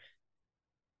to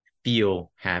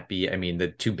feel happy. I mean, the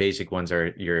two basic ones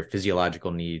are your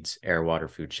physiological needs, air, water,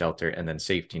 food, shelter, and then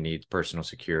safety needs, personal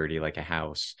security, like a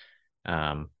house,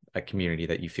 a community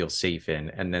that you feel safe in.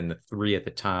 And then the three at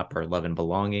the top are love and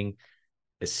belonging,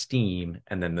 esteem,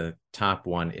 and then the top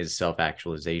one is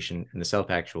self-actualization. And the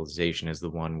self-actualization is the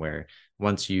one where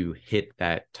once you hit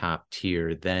that top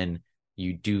tier, then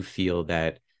you do feel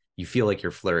that you feel like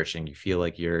you're flourishing, you feel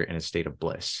like you're in a state of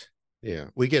bliss. Yeah,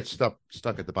 we get stuck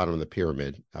at the bottom of the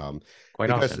pyramid, Quite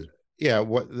because often. yeah,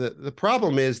 what the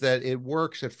problem is that it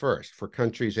works at first for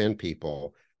countries and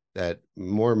people. That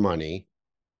more money,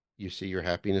 you see your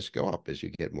happiness go up as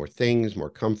you get more things, more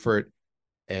comfort.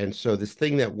 And so this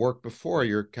thing that worked before,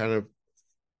 you're kind of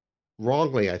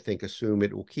wrongly, I think, assume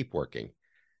it will keep working.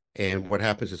 And what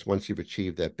happens is once you've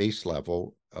achieved that base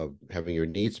level of having your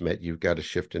needs met, you've got to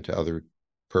shift into other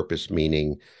purpose,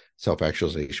 meaning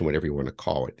self-actualization, whatever you want to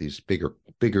call it, these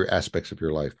bigger aspects of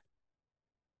your life.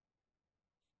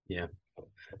 Yeah.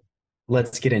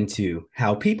 Let's get into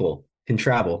how people can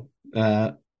travel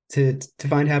to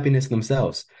find happiness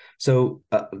themselves. So,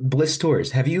 Bliss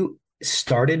Tours. Have you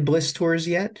started Bliss Tours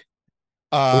yet?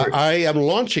 Or I am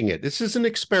launching it. This is an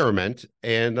experiment,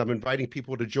 and I'm inviting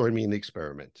people to join me in the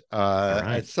experiment. All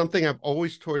right. It's something I've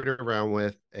always toyed around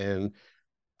with, and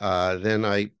then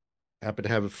I happen to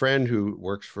have a friend who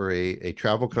works for a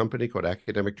travel company called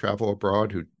Academic Travel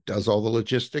Abroad, who does all the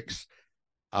logistics.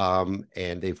 And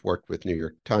they've worked with New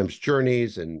York Times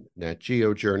Journeys and Nat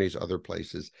Geo Journeys, other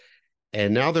places.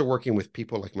 And now they're working with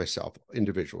people like myself,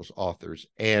 individuals, authors.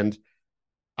 And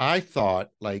I thought,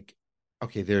 like,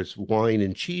 okay, there's wine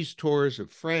and cheese tours of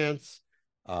France.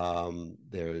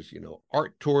 There's,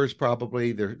 art tours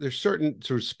probably. There's certain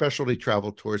sort of specialty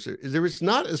travel tours. There is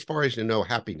not, as far as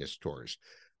happiness tours,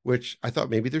 which I thought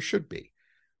maybe there should be.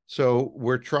 So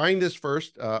we're trying this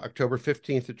first, October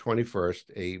 15th to 21st,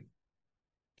 a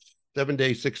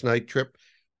 7-day, 6-night trip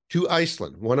to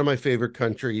Iceland, one of my favorite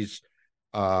countries,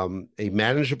 a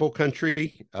manageable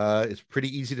country. It's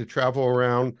pretty easy to travel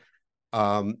around.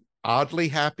 Oddly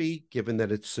happy, given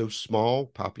that it's so small,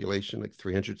 population like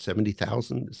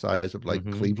 370,000, the size of like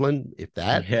Cleveland, if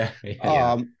that. Yeah.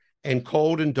 Yeah. And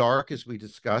cold and dark, as we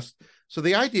discussed. So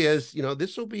the idea is,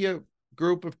 this will be a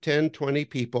group of 10, 20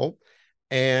 people,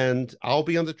 and I'll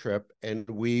be on the trip, and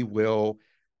we will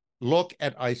look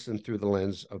at Iceland through the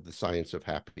lens of the science of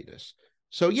happiness.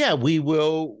 So yeah,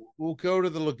 we'll go to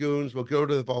the lagoons, we'll go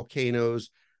to the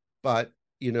volcanoes, but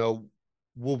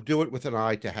we'll do it with an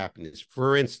eye to happiness.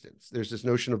 For instance, there's this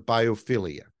notion of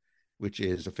biophilia, which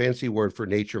is a fancy word for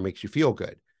nature makes you feel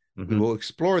good. We will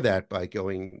explore that by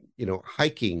going,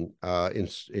 hiking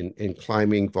in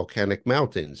climbing volcanic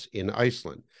mountains in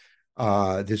Iceland.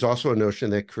 There's also a notion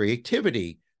that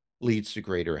creativity leads to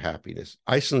greater happiness.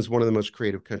 Iceland is one of the most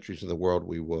creative countries in the world.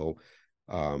 We will,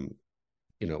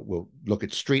 we'll look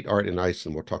at street art in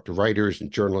Iceland. We'll talk to writers and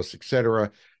journalists,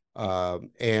 etc.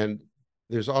 And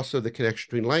there's also the connection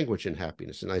between language and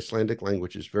happiness. And Icelandic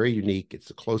language is very unique. It's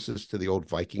the closest to the old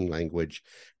Viking language.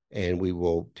 And we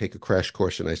will take a crash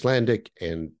course in Icelandic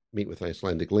and meet with an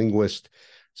Icelandic linguist.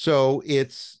 So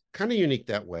it's kind of unique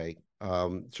that way,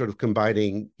 sort of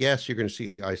combining, yes, you're going to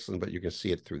see Iceland, but you're going to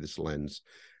see it through this lens.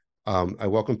 I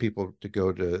welcome people to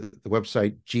go to the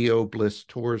website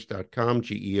geoblisstours.com,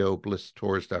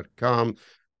 geoblisstours.com,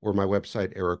 or my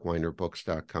website,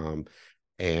 ericweinerbooks.com.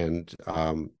 And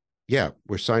yeah,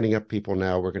 we're signing up people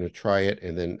now. We're going to try it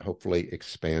and then hopefully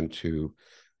expand to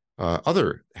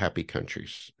other happy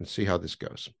countries and see how this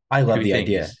goes. I love Two the things.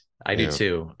 idea. I do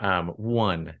too.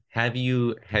 One, have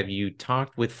you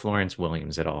talked with Florence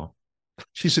Williams at all?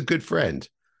 She's a good friend.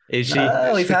 Is she?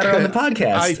 Oh, we've had her on the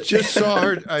podcast.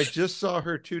 I just saw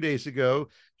her 2 days ago.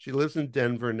 She lives in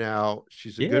Denver now.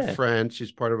 She's a good friend. She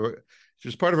was part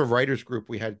of a writers group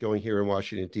we had going here in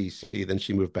Washington, D.C. Then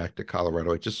she moved back to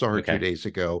Colorado. I just saw her 2 days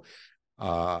ago.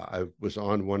 I was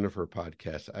on one of her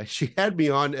podcasts. She had me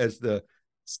on as the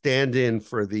stand-in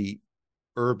for the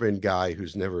urban guy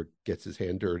who's never gets his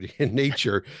hand dirty in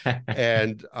nature.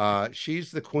 And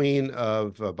she's the queen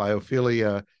of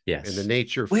biophilia and the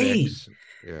nature fix.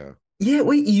 Yeah. Yeah,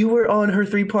 wait, you were on her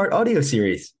 3-part audio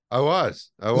series. I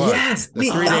was. Yes. The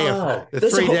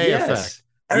 3-day effect.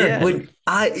 Eric,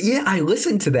 I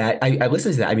listened to that. I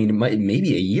listened to that. I mean,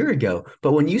 maybe a year ago.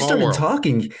 But when you started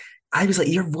talking, I was like,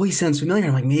 your voice sounds familiar.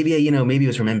 I'm like, maybe it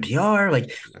was from NPR.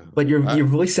 Like, but your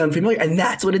voice sounds familiar, and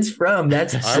that's what it's from.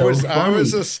 That's so funny. I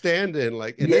was a stand-in,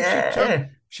 like, and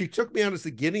then she took me out as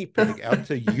the guinea pig out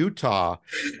to Utah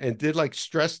and did like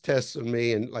stress tests on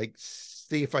me and like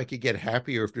see if I could get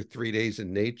happier after 3 days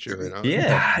in nature. And I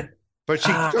was but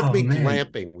she took me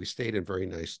glamping. We stayed in very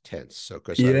nice tents. So,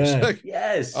 because I was like,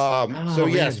 yes,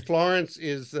 Florence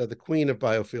is the queen of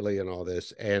biophilia and all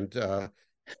this, and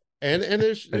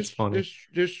there's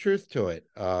truth to it.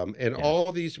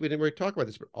 All these, we didn't really talk about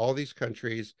this, but all these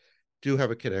countries do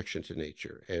have a connection to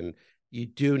nature, and you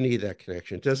do need that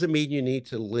connection. It doesn't mean you need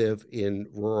to live in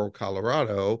rural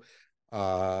Colorado,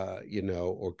 or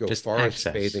go just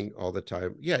forest bathing all the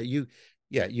time. You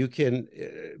can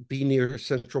be near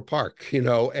Central Park,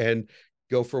 and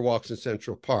go for walks in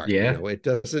Central Park. It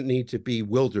doesn't need to be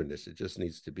wilderness. It just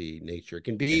needs to be nature. It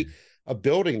can be a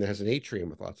building that has an atrium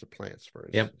with lots of plants, for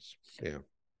instance. Yeah.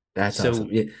 That's so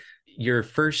awesome. Your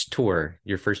first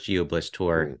GeoBliss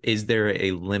tour, is there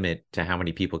a limit to how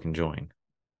many people can join?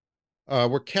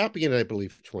 We're capping it, I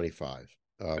believe, 25.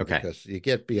 Because you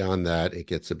get beyond that, it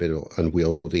gets a bit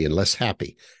unwieldy and less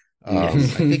happy. I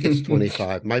think it's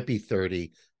 25, might be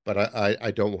 30, but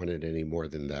I don't want it any more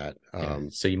than that.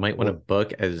 So you might want to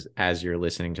book as you're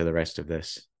listening to the rest of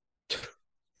this.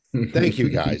 Thank you,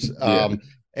 guys.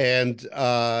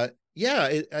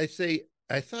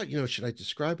 I thought, should I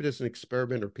describe it as an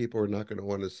experiment, or people are not going to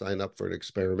want to sign up for an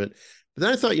experiment? But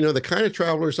then I thought, the kind of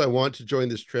travelers I want to join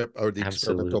this trip are the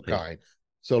experimental kind.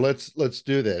 So let's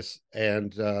do this.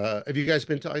 And have you guys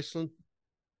been to Iceland?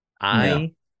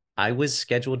 I was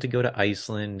scheduled to go to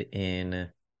Iceland in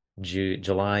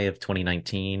July of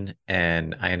 2019,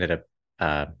 and I ended up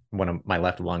one of my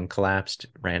left lung collapsed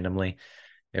randomly.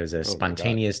 It was a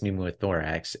spontaneous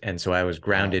pneumothorax, and so I was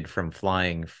grounded from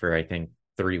flying for, I think,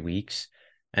 3 weeks.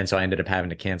 And so I ended up having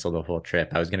to cancel the whole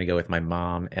trip. I was going to go with my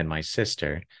mom and my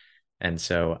sister. And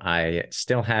so I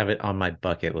still have it on my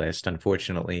bucket list.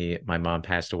 Unfortunately, my mom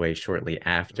passed away shortly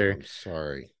after. I'm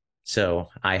sorry. So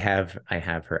I have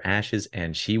her ashes,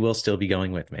 and she will still be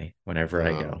going with me whenever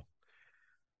I go.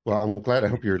 Well, I'm glad. I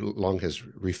hope your lung has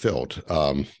refilled.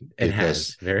 It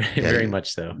has very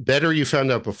much so. Better you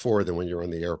found out before than when you're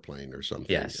on the airplane or something.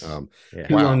 Yes. 2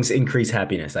 lungs increase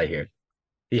happiness, I hear.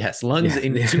 Yes, lungs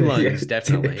in 2 lungs,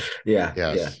 definitely.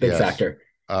 Big factor.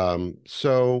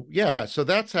 So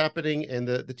that's happening, and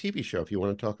the TV show, if you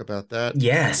want to talk about that.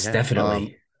 Yes,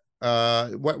 definitely. Why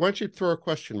don't you throw a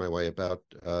question my way about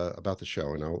the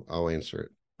show, and I'll answer it.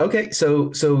 Okay,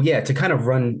 so to kind of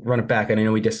run it back, and I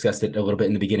know we discussed it a little bit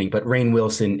in the beginning, but Rainn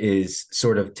Wilson is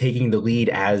sort of taking the lead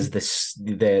as the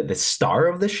star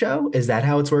of the show. Is that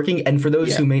how it's working? And for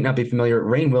those who may not be familiar,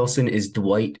 Rainn Wilson is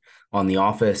Dwight on The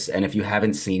Office, and if you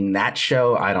haven't seen that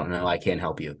show, I don't know, I can't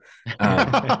help you.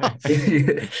 I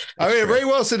mean, Rainn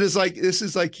Wilson is like, this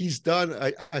is like he's done.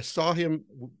 I saw him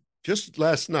just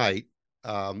last night,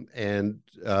 and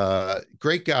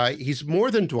great guy. He's more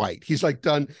than Dwight. He's like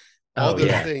done all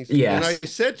those things. And I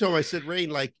said to him, I said,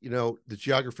 Rainn, like, the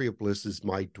Geography of Bliss is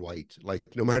my Dwight. Like,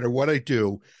 no matter what I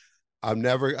do, I'm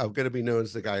going to be known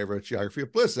as the guy who wrote Geography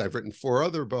of Bliss. I've written 4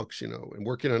 other books, and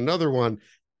working on another one.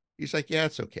 He's like, yeah,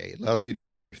 it's okay. Love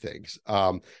things.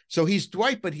 So he's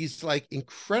Dwight, but he's like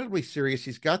incredibly serious.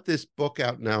 He's got this book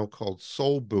out now called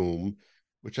Soul Boom,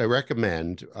 which I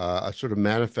recommend, a sort of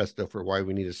manifesto for why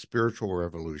we need a spiritual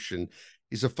revolution.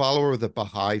 He's a follower of the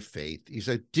Baha'i faith. He's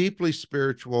a deeply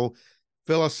spiritual,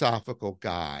 philosophical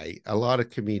guy. A lot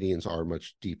of comedians are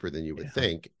much deeper than you would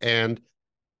think. And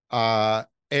when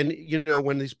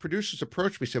these producers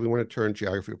approached me, said we want to turn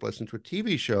Geography of Bliss into a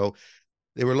TV show,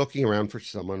 they were looking around for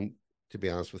someone, to be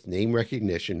honest, with name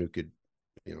recognition who could,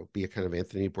 be a kind of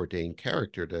Anthony Bourdain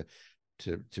character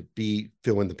to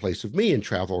fill in the place of me and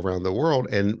travel around the world.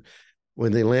 And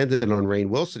when they landed on Rainn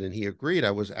Wilson and he agreed,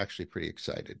 I was actually pretty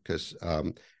excited because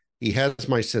he has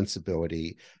my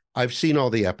sensibility. I've seen all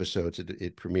the episodes.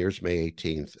 It premieres May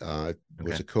 18th. Was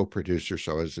Okay. a co-producer,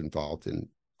 so I was involved in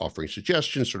offering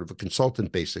suggestions, sort of a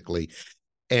consultant, basically.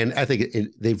 And I think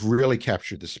they've really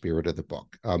captured the spirit of the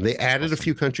book. They added a Awesome.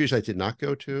 few countries I did not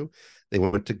go to. They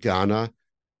went to Ghana.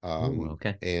 Ooh,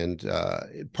 okay. And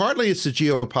partly it's the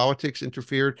geopolitics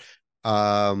interfered.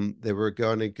 They were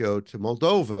going to go to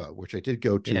Moldova, which I did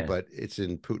go to, Yeah. but it's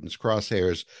in Putin's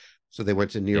crosshairs. So they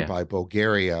went to Yeah. nearby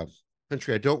Bulgaria,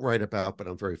 country I don't write about, but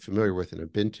I'm very familiar with and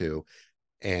have been to.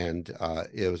 And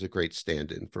it was a great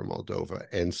stand-in for Moldova.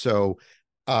 And so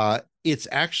it's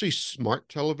actually smart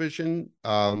television.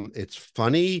 It's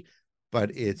funny,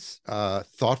 but it's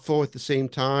thoughtful at the same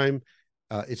time.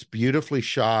 It's beautifully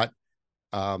shot.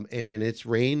 And it's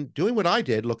Rain doing what I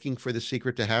did, looking for the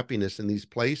secret to happiness in these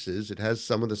places. It has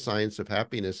some of the science of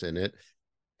happiness in it,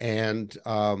 and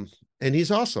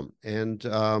he's awesome. And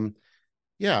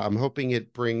yeah, I'm hoping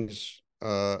it brings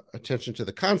attention to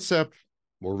the concept,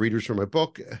 more readers for my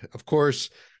book, of course,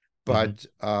 but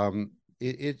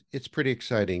it's pretty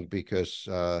exciting because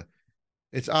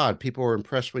it's odd. People are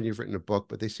impressed when you've written a book,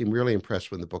 but they seem really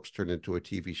impressed when the book's turned into a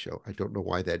TV show. I don't know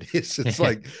why that is. It's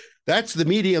like, that's the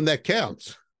medium that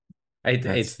counts.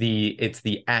 It's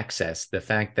the access, the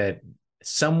fact that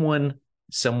someone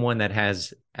that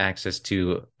has access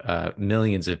to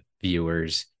millions of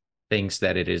viewers thinks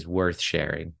that it is worth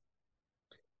sharing.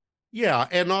 Yeah,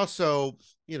 and also,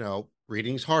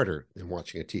 reading's harder than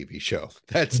watching a TV show.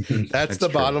 That's That's the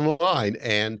true. bottom line.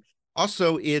 And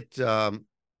also it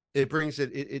brings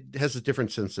it has a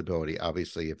different sensibility,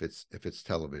 obviously, if it's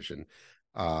television.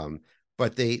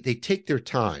 But they take their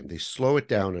time. They slow it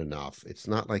down enough. It's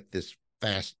not like this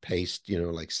fast paced,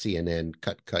 like CNN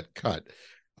cut.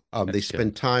 They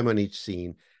spend time on each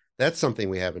scene. That's something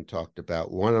we haven't talked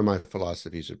about. One of my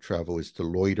philosophies of travel is to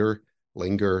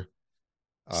linger.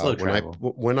 Slow travel.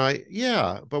 When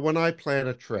I plan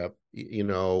a trip,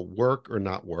 work or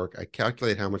not work, I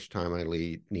calculate how much time I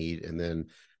need, and then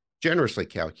generously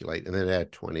calculate, and then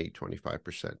add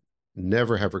 20-25%.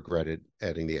 Never have regretted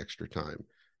adding the extra time.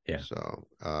 Yeah.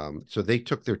 So they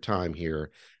took their time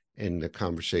here in the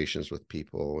conversations with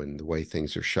people and the way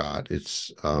things are shot.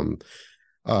 It's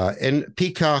and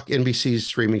Peacock, NBC's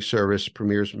streaming service,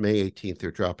 premieres May 18th.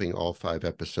 They're dropping all 5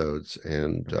 episodes,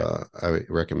 and I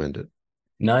recommend it.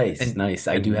 Nice.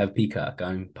 I do have Peacock.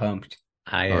 I'm pumped.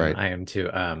 I am too.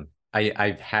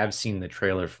 I have seen the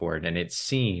trailer for it, and it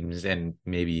seems, and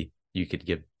maybe you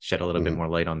could shed a little bit more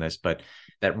light on this, but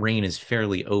that Rain is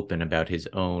fairly open about his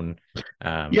own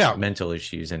mental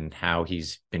issues and how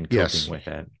he's been coping with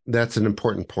that. That's an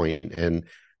important point. And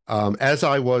as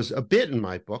I was a bit in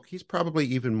my book, he's probably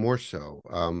even more so.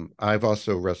 I've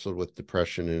also wrestled with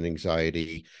depression and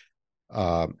anxiety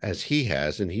as he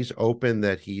has, and he's open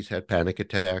that he's had panic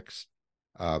attacks,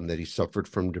 that he suffered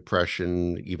from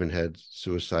depression, even had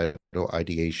suicidal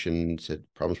ideations, had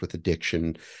problems with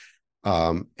addiction.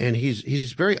 And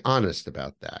he's very honest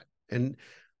about that. And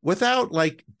without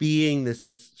like being this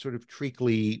sort of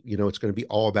treacly, it's going to be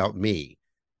all about me.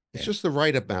 It's just the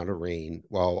right amount of Rain,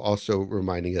 while also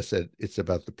reminding us that it's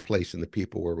about the place and the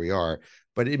people where we are.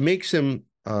 But it makes him,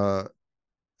 as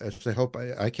I hope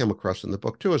I came across in the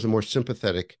book too, as a more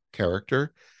sympathetic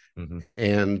character.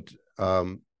 And,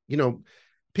 some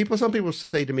people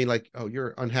say to me, like, oh,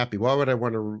 you're unhappy. Why would I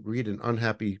want to read an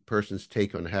unhappy person's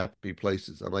take on happy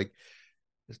places? I'm like,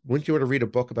 wouldn't you want to read a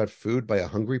book about food by a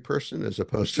hungry person as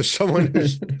opposed to someone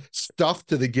who's stuffed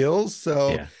to the gills?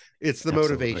 So it's the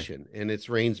motivation, and it's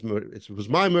Rain's. It was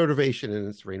my motivation, and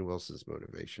it's Rainn Wilson's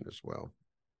motivation as well.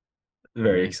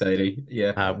 Very exciting.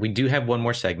 Yeah. We do have one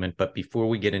more segment, but before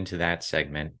we get into that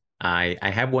segment, I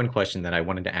have one question that I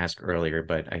wanted to ask earlier,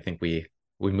 but I think we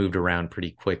moved around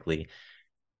pretty quickly.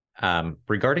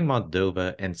 Regarding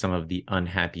Moldova and some of the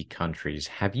unhappy countries,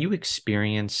 have you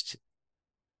experienced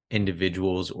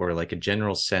individuals or like a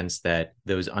general sense that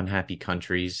those unhappy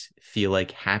countries feel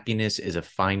like happiness is a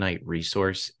finite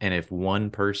resource, and if one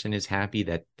person is happy,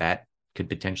 that could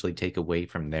potentially take away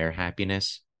from their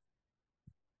happiness?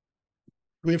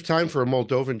 Do we have time for a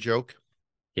Moldovan joke?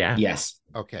 Yeah. Yes.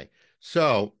 Okay.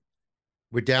 So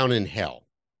we're down in hell.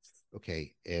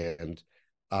 Okay. And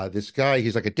this guy,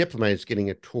 he's like a diplomat, is getting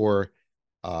a tour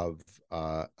of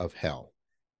hell.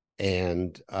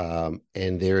 And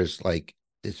there's like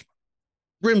this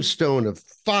brimstone of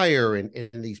fire, and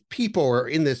these people are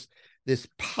in this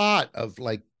pot of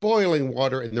like boiling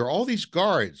water, and there are all these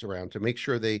guards around to make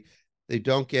sure they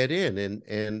don't get in.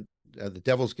 And the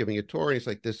devil's giving a tour, and he's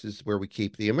like, this is where we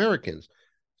keep the Americans.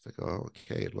 It's like, oh,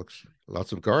 okay, it looks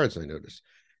lots of guards, I noticed.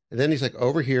 And then he's like,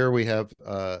 over here we have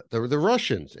the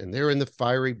Russians, and they're in the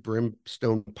fiery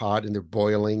brimstone pot, and they're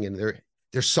boiling, and they're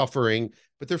they're suffering,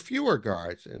 but there are fewer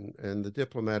guards. And the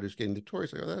diplomat who's getting the tour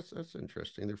is like, oh, that's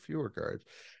interesting. There are fewer guards.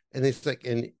 And it's like,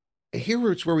 and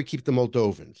here it's where we keep the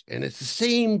Moldovans. And it's the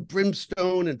same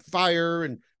brimstone and fire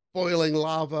and boiling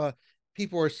lava.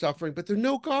 People are suffering, but there are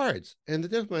no guards. And the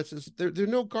diplomat says, there are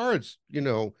no guards,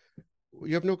 you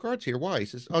have no guards here. Why? He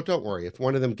says, oh, don't worry. If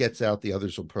one of them gets out, the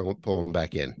others will pull him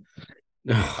back in.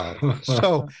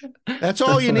 So that's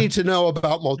all you need to know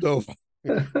about Moldova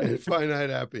and finite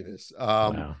happiness.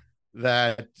 Wow.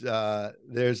 That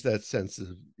there's that sense of,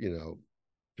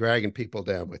 dragging people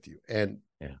down with you, and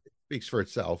it speaks for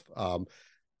itself.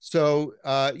 So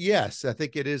yes, I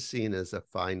think it is seen as a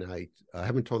finite, I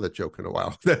haven't told that joke in a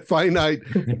while, that finite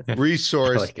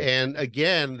resource. And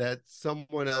again, that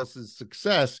someone else's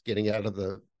success getting out of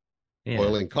the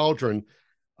boiling cauldron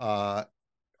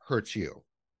hurts you.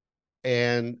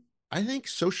 And I think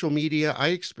social media, I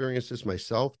experienced this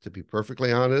myself, to be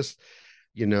perfectly honest.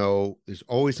 There's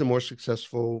always a more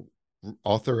successful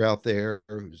author out there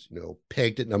who's,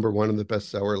 pegged at number one on the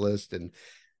bestseller list. And,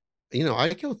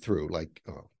 I go through like,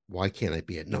 oh, why can't I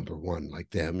be at number one like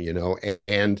them,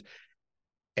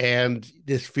 and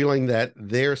this feeling that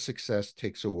their success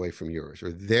takes away from yours,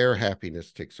 or their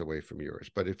happiness takes away from yours.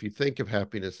 But if you think of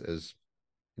happiness as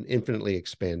an infinitely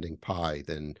expanding pie,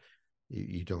 then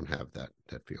you don't have that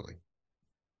feeling.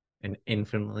 An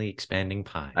infinitely expanding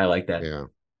pie. I like that.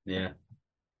 Yeah.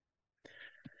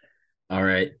 All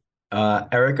right.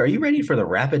 Eric, are you ready for the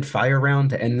rapid fire round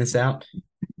to end this out?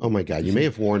 Oh my God, you may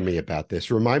have warned me about this.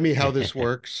 Remind me how this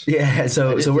works. Yeah,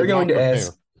 so we're going to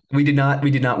ask. We did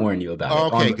not warn you about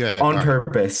it. Okay, good. On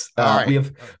purpose. All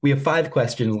right. We have 5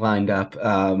 questions lined up.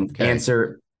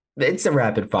 Answer. It's a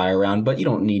rapid fire round, but you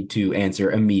don't need to answer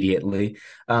immediately.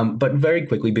 But very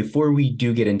quickly, before we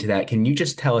do get into that, can you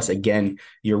just tell us again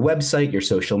your website, your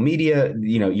social media,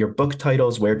 your book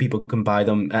titles, where people can buy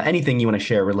them, anything you want to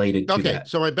share related to that?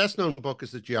 So my best known book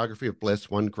is The Geography of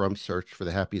Bliss, One Grump Search for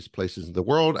the Happiest Places in the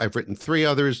World. I've written 3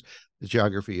 others: The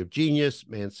Geography of Genius,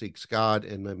 Man Seeks God,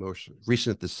 and my most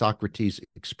recent, The Socrates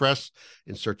Express,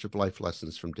 In Search of Life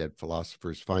Lessons from Dead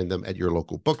Philosophers. Find them at your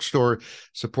local bookstore.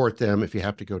 Support them. If you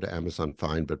have to go to Amazon,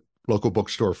 fine, but local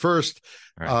bookstore first.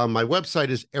 Right. My website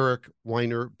is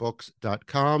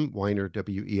ericweinerbooks.com, Weiner,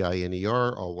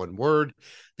 Weiner, all one word.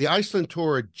 The Iceland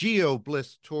tour, Geo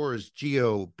Bliss Tours,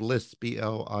 Geo Bliss,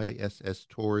 BLISS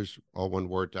Tours, all one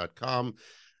word.com,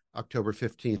 October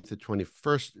 15th to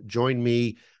 21st. Join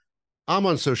me. I'm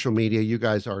on social media. You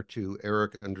guys are too.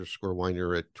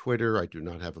 Eric_Weiner at Twitter. I do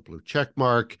not have a blue check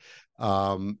mark.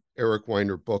 Eric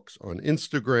Weiner Books on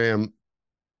Instagram.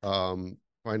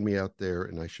 Find me out there,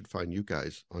 and I should find you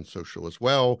guys on social as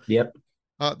well. Yep.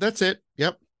 That's it.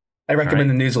 Yep. I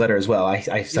recommend the newsletter as well.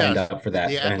 I signed up for that.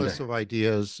 The Atlas of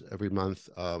Ideas every month.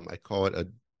 I call it a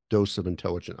dose of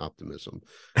intelligent optimism.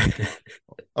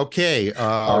 Okay.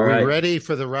 Are we ready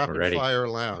for the rapid fire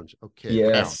lounge? Okay.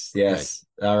 Yes. Yes.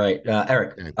 Okay. All right.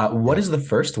 Eric, what is the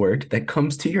first word that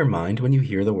comes to your mind when you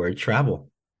hear the word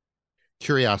travel?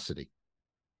 Curiosity.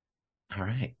 All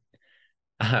right.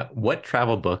 What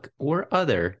travel book or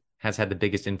other has had the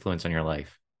biggest influence on your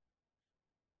life?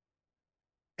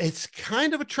 It's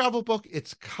kind of a travel book.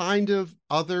 It's kind of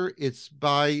other. It's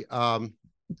by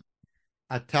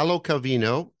Italo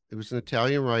Calvino. It was an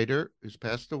Italian writer who's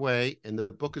passed away, and the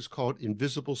book is called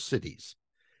Invisible Cities.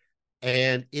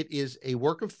 And it is a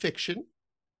work of fiction,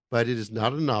 but it is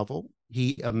not a novel.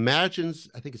 He imagines,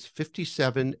 I think it's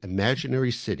 57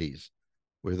 imaginary cities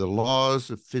where the laws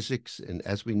of physics and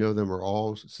as we know them are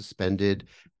all suspended.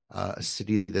 A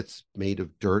city that's made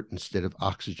of dirt instead of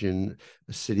oxygen,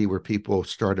 a city where people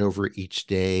start over each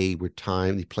day, where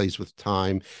he plays with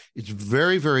time. It's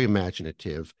very, very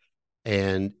imaginative.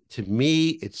 And to me,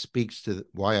 it speaks to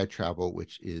why I travel,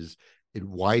 which is it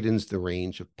widens the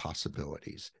range of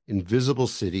possibilities. Invisible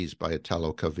Cities by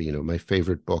Italo Calvino, my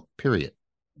favorite book, period.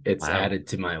 It's added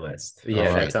to my list.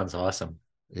 Yeah, that sounds awesome.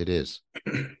 It is.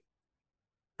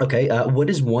 Okay, what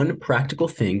is one practical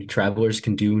thing travelers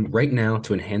can do right now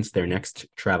to enhance their next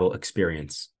travel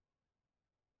experience?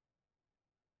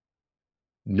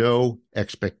 No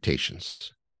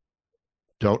expectations.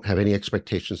 Don't have any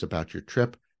expectations about your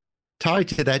trip. Tied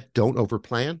to that, don't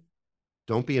overplan.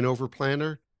 Don't be an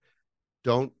overplanner.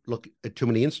 Don't look at too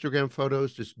many Instagram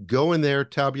photos. Just go in there,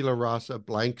 tabula rasa,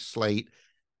 blank slate,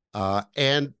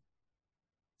 and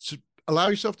allow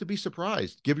yourself to be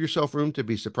surprised. Give yourself room to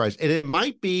be surprised. And it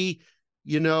might be,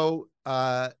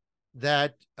 that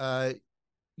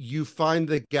you find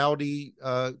the Gaudi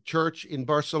church in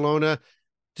Barcelona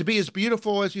to be as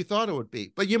beautiful as you thought it would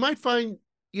be. But you might find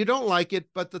you don't like it,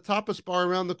 but the tapas bar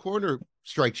around the corner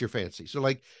strikes your fancy.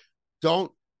 So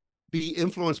don't be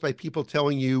influenced by people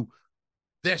telling you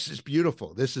this is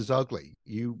beautiful, this is ugly.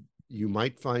 You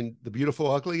might find the beautiful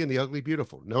ugly and the ugly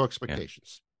beautiful. No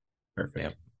expectations. Yeah. Perfect.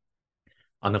 Yep.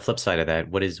 On the flip side of that,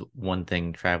 what is one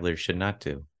thing travelers should not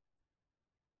do?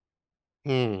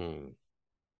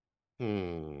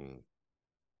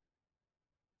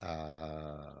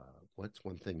 What's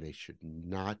one thing they should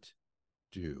not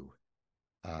do?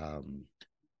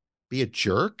 Be a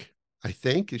jerk. I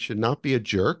think you should not be a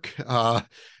jerk.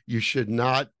 You should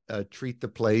not treat the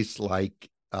place like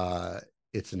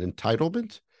it's an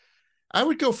entitlement. I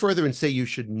would go further and say you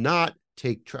should not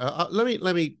take.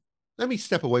 Let me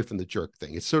step away from the jerk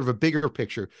thing. It's sort of a bigger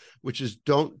picture, which is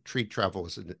don't treat travel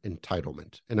as an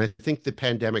entitlement. And I think the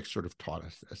pandemic sort of taught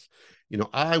us this.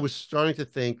 I was starting to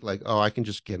think like, oh, I can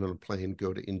just get on a plane,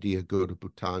 go to India, go to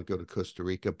Bhutan, go to Costa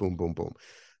Rica, boom, boom, boom.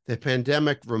 The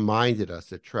pandemic reminded us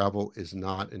that travel is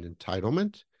not an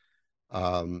entitlement.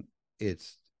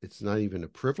 It's not even a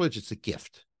privilege, it's a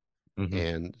gift. Mm-hmm.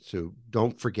 And so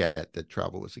don't forget that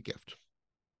travel is a gift.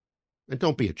 And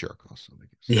don't be a jerk also, I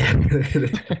guess.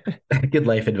 Yeah. Good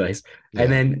life advice. Yeah.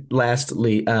 And then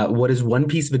lastly, what is one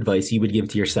piece of advice you would give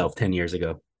to yourself 10 years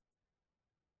ago?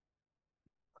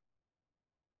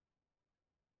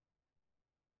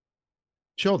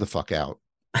 Chill the fuck out.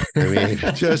 I mean,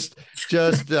 just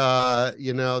there's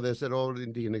that old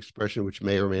Indian expression, which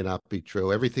may or may not be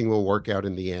true. Everything will work out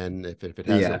in the end. If it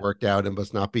hasn't worked out, it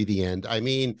must not be the end. I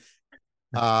mean,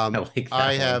 I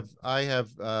have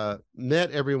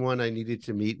met everyone I needed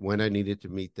to meet when I needed to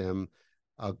meet them,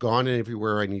 gone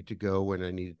everywhere I need to go when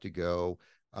I needed to go.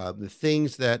 The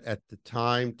things that at the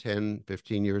time, 10,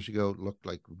 15 years ago, looked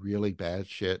like really bad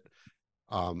shit,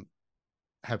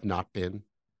 have not been.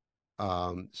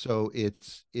 So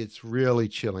it's really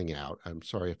chilling out. I'm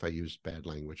sorry if I used bad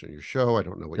language on your show. I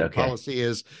don't know what your policy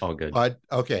is. All good. But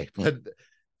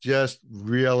just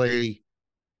really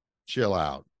chill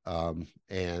out.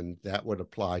 And that would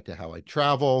apply to how I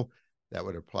travel. That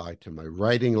would apply to my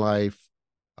writing life.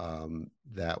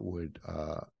 That would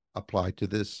apply to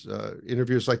this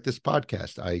interviews like this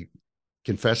podcast. I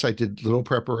confess I did little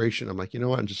preparation. I'm like, you know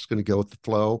what? I'm just going to go with the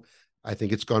flow. I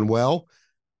think it's gone well.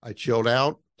 I chilled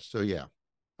out. So yeah.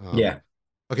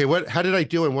 Okay. How did I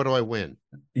do and what do I win?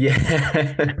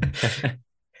 Yeah.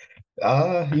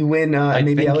 You win.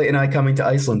 Maybe Elliot and I coming to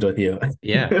Iceland with you.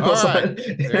 Yeah. All right.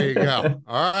 There you go.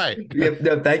 All right.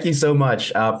 No, thank you so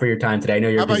much for your time today. I know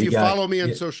you're. How about you guy. Follow me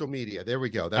on social media? There we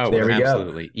go. That's there we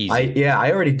absolutely go. Easy.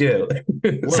 I already do.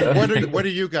 What are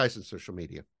you guys on social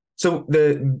media? So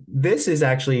this is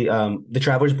actually the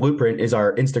Traveler's Blueprint is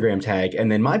our Instagram tag,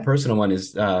 and then my personal one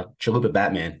is Chalupa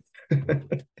Batman.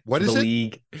 What is the it?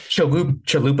 League.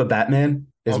 Chalupa Batman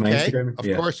is my Instagram.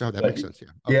 Of course. Oh, that makes sense.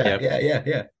 Yeah. Okay.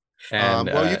 Yeah. And,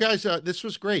 well, you guys, this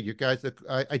was great. You guys,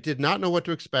 I did not know what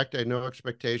to expect. I had no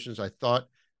expectations. I thought,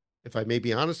 if I may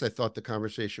be honest, I thought the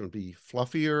conversation would be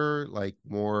fluffier, like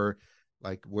more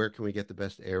like where can we get the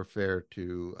best airfare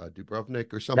to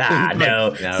Dubrovnik or something?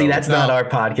 No. See, that's not our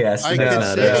podcast. I can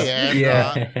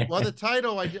say, well, the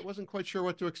title, I wasn't quite sure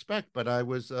what to expect, but I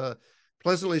was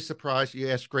pleasantly surprised. You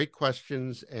asked great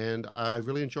questions, and I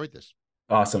really enjoyed this.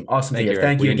 Awesome to hear.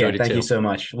 Thank you again. Thank you so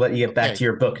much. Let you get back to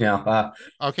your book now.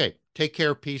 Okay. Take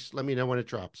care. Peace. Let me know when it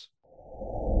drops.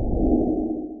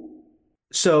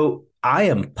 So I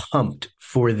am pumped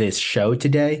for this show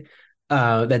today.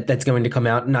 That's going to come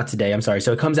out. Not today. I'm sorry.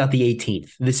 So it comes out the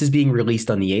 18th. This is being released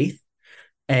on the 8th.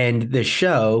 And the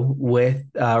show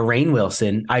with Rainn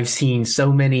Wilson, I've seen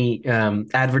so many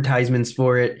advertisements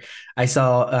for it. I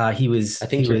saw I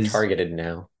think you're targeted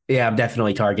now. Yeah, I'm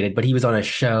definitely targeted, but he was on a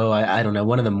show, I don't know,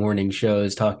 one of the morning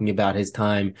shows talking about his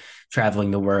time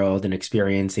traveling the world and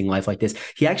experiencing life like this.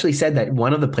 He actually said that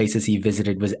one of the places he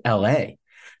visited was LA.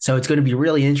 So it's going to be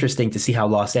really interesting to see how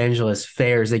Los Angeles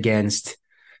fares against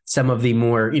some of the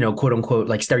more, quote unquote,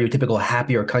 like stereotypical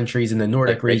happier countries in the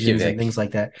Nordic regions and things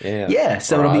like that. Yeah.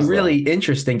 So it'll be really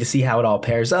interesting to see how it all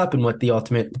pairs up and what the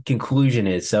ultimate conclusion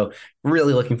is. So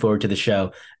really looking forward to the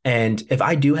show. And if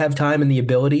I do have time and the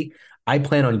ability, I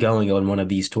plan on going on one of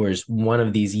these tours one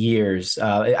of these years.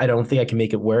 I don't think I can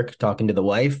make it work talking to the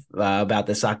wife about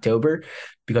this October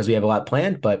because we have a lot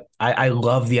planned, but I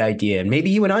love the idea and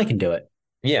maybe you and I can do it.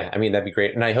 Yeah, I mean, that'd be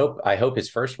great. And I hope his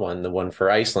first one, the one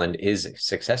for Iceland, is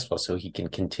successful so he can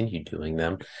continue doing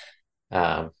them.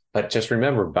 But just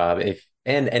remember, Bob,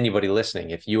 and anybody listening,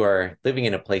 if you are living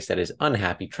in a place that is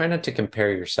unhappy, try not to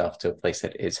compare yourself to a place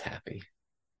that is happy.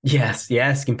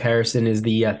 Yes. Comparison is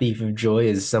the thief of joy,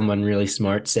 as someone really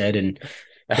smart said, and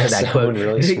that quote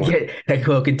really smart. That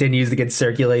quote continues to get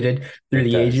circulated through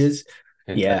the ages.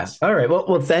 Yeah. All right.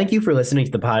 Well, thank you for listening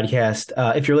to the podcast.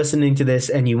 If you're listening to this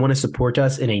and you want to support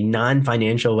us in a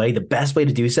non-financial way, the best way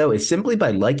to do so is simply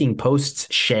by liking posts,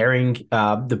 sharing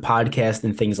the podcast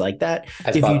and things like that.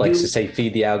 As Bob likes to say,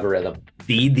 feed the algorithm.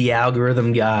 Feed the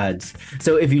algorithm gods.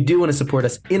 So if you do want to support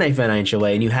us in a financial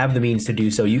way and you have the means to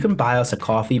do so, you can buy us a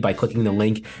coffee by clicking the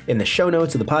link in the show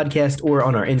notes of the podcast or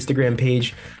on our Instagram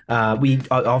page. We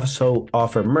also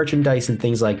offer merchandise and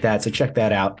things like that, so check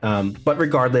that out. But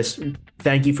regardless,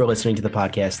 thank you for listening to the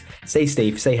podcast. Stay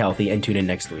safe, stay healthy, and tune in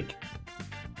next week.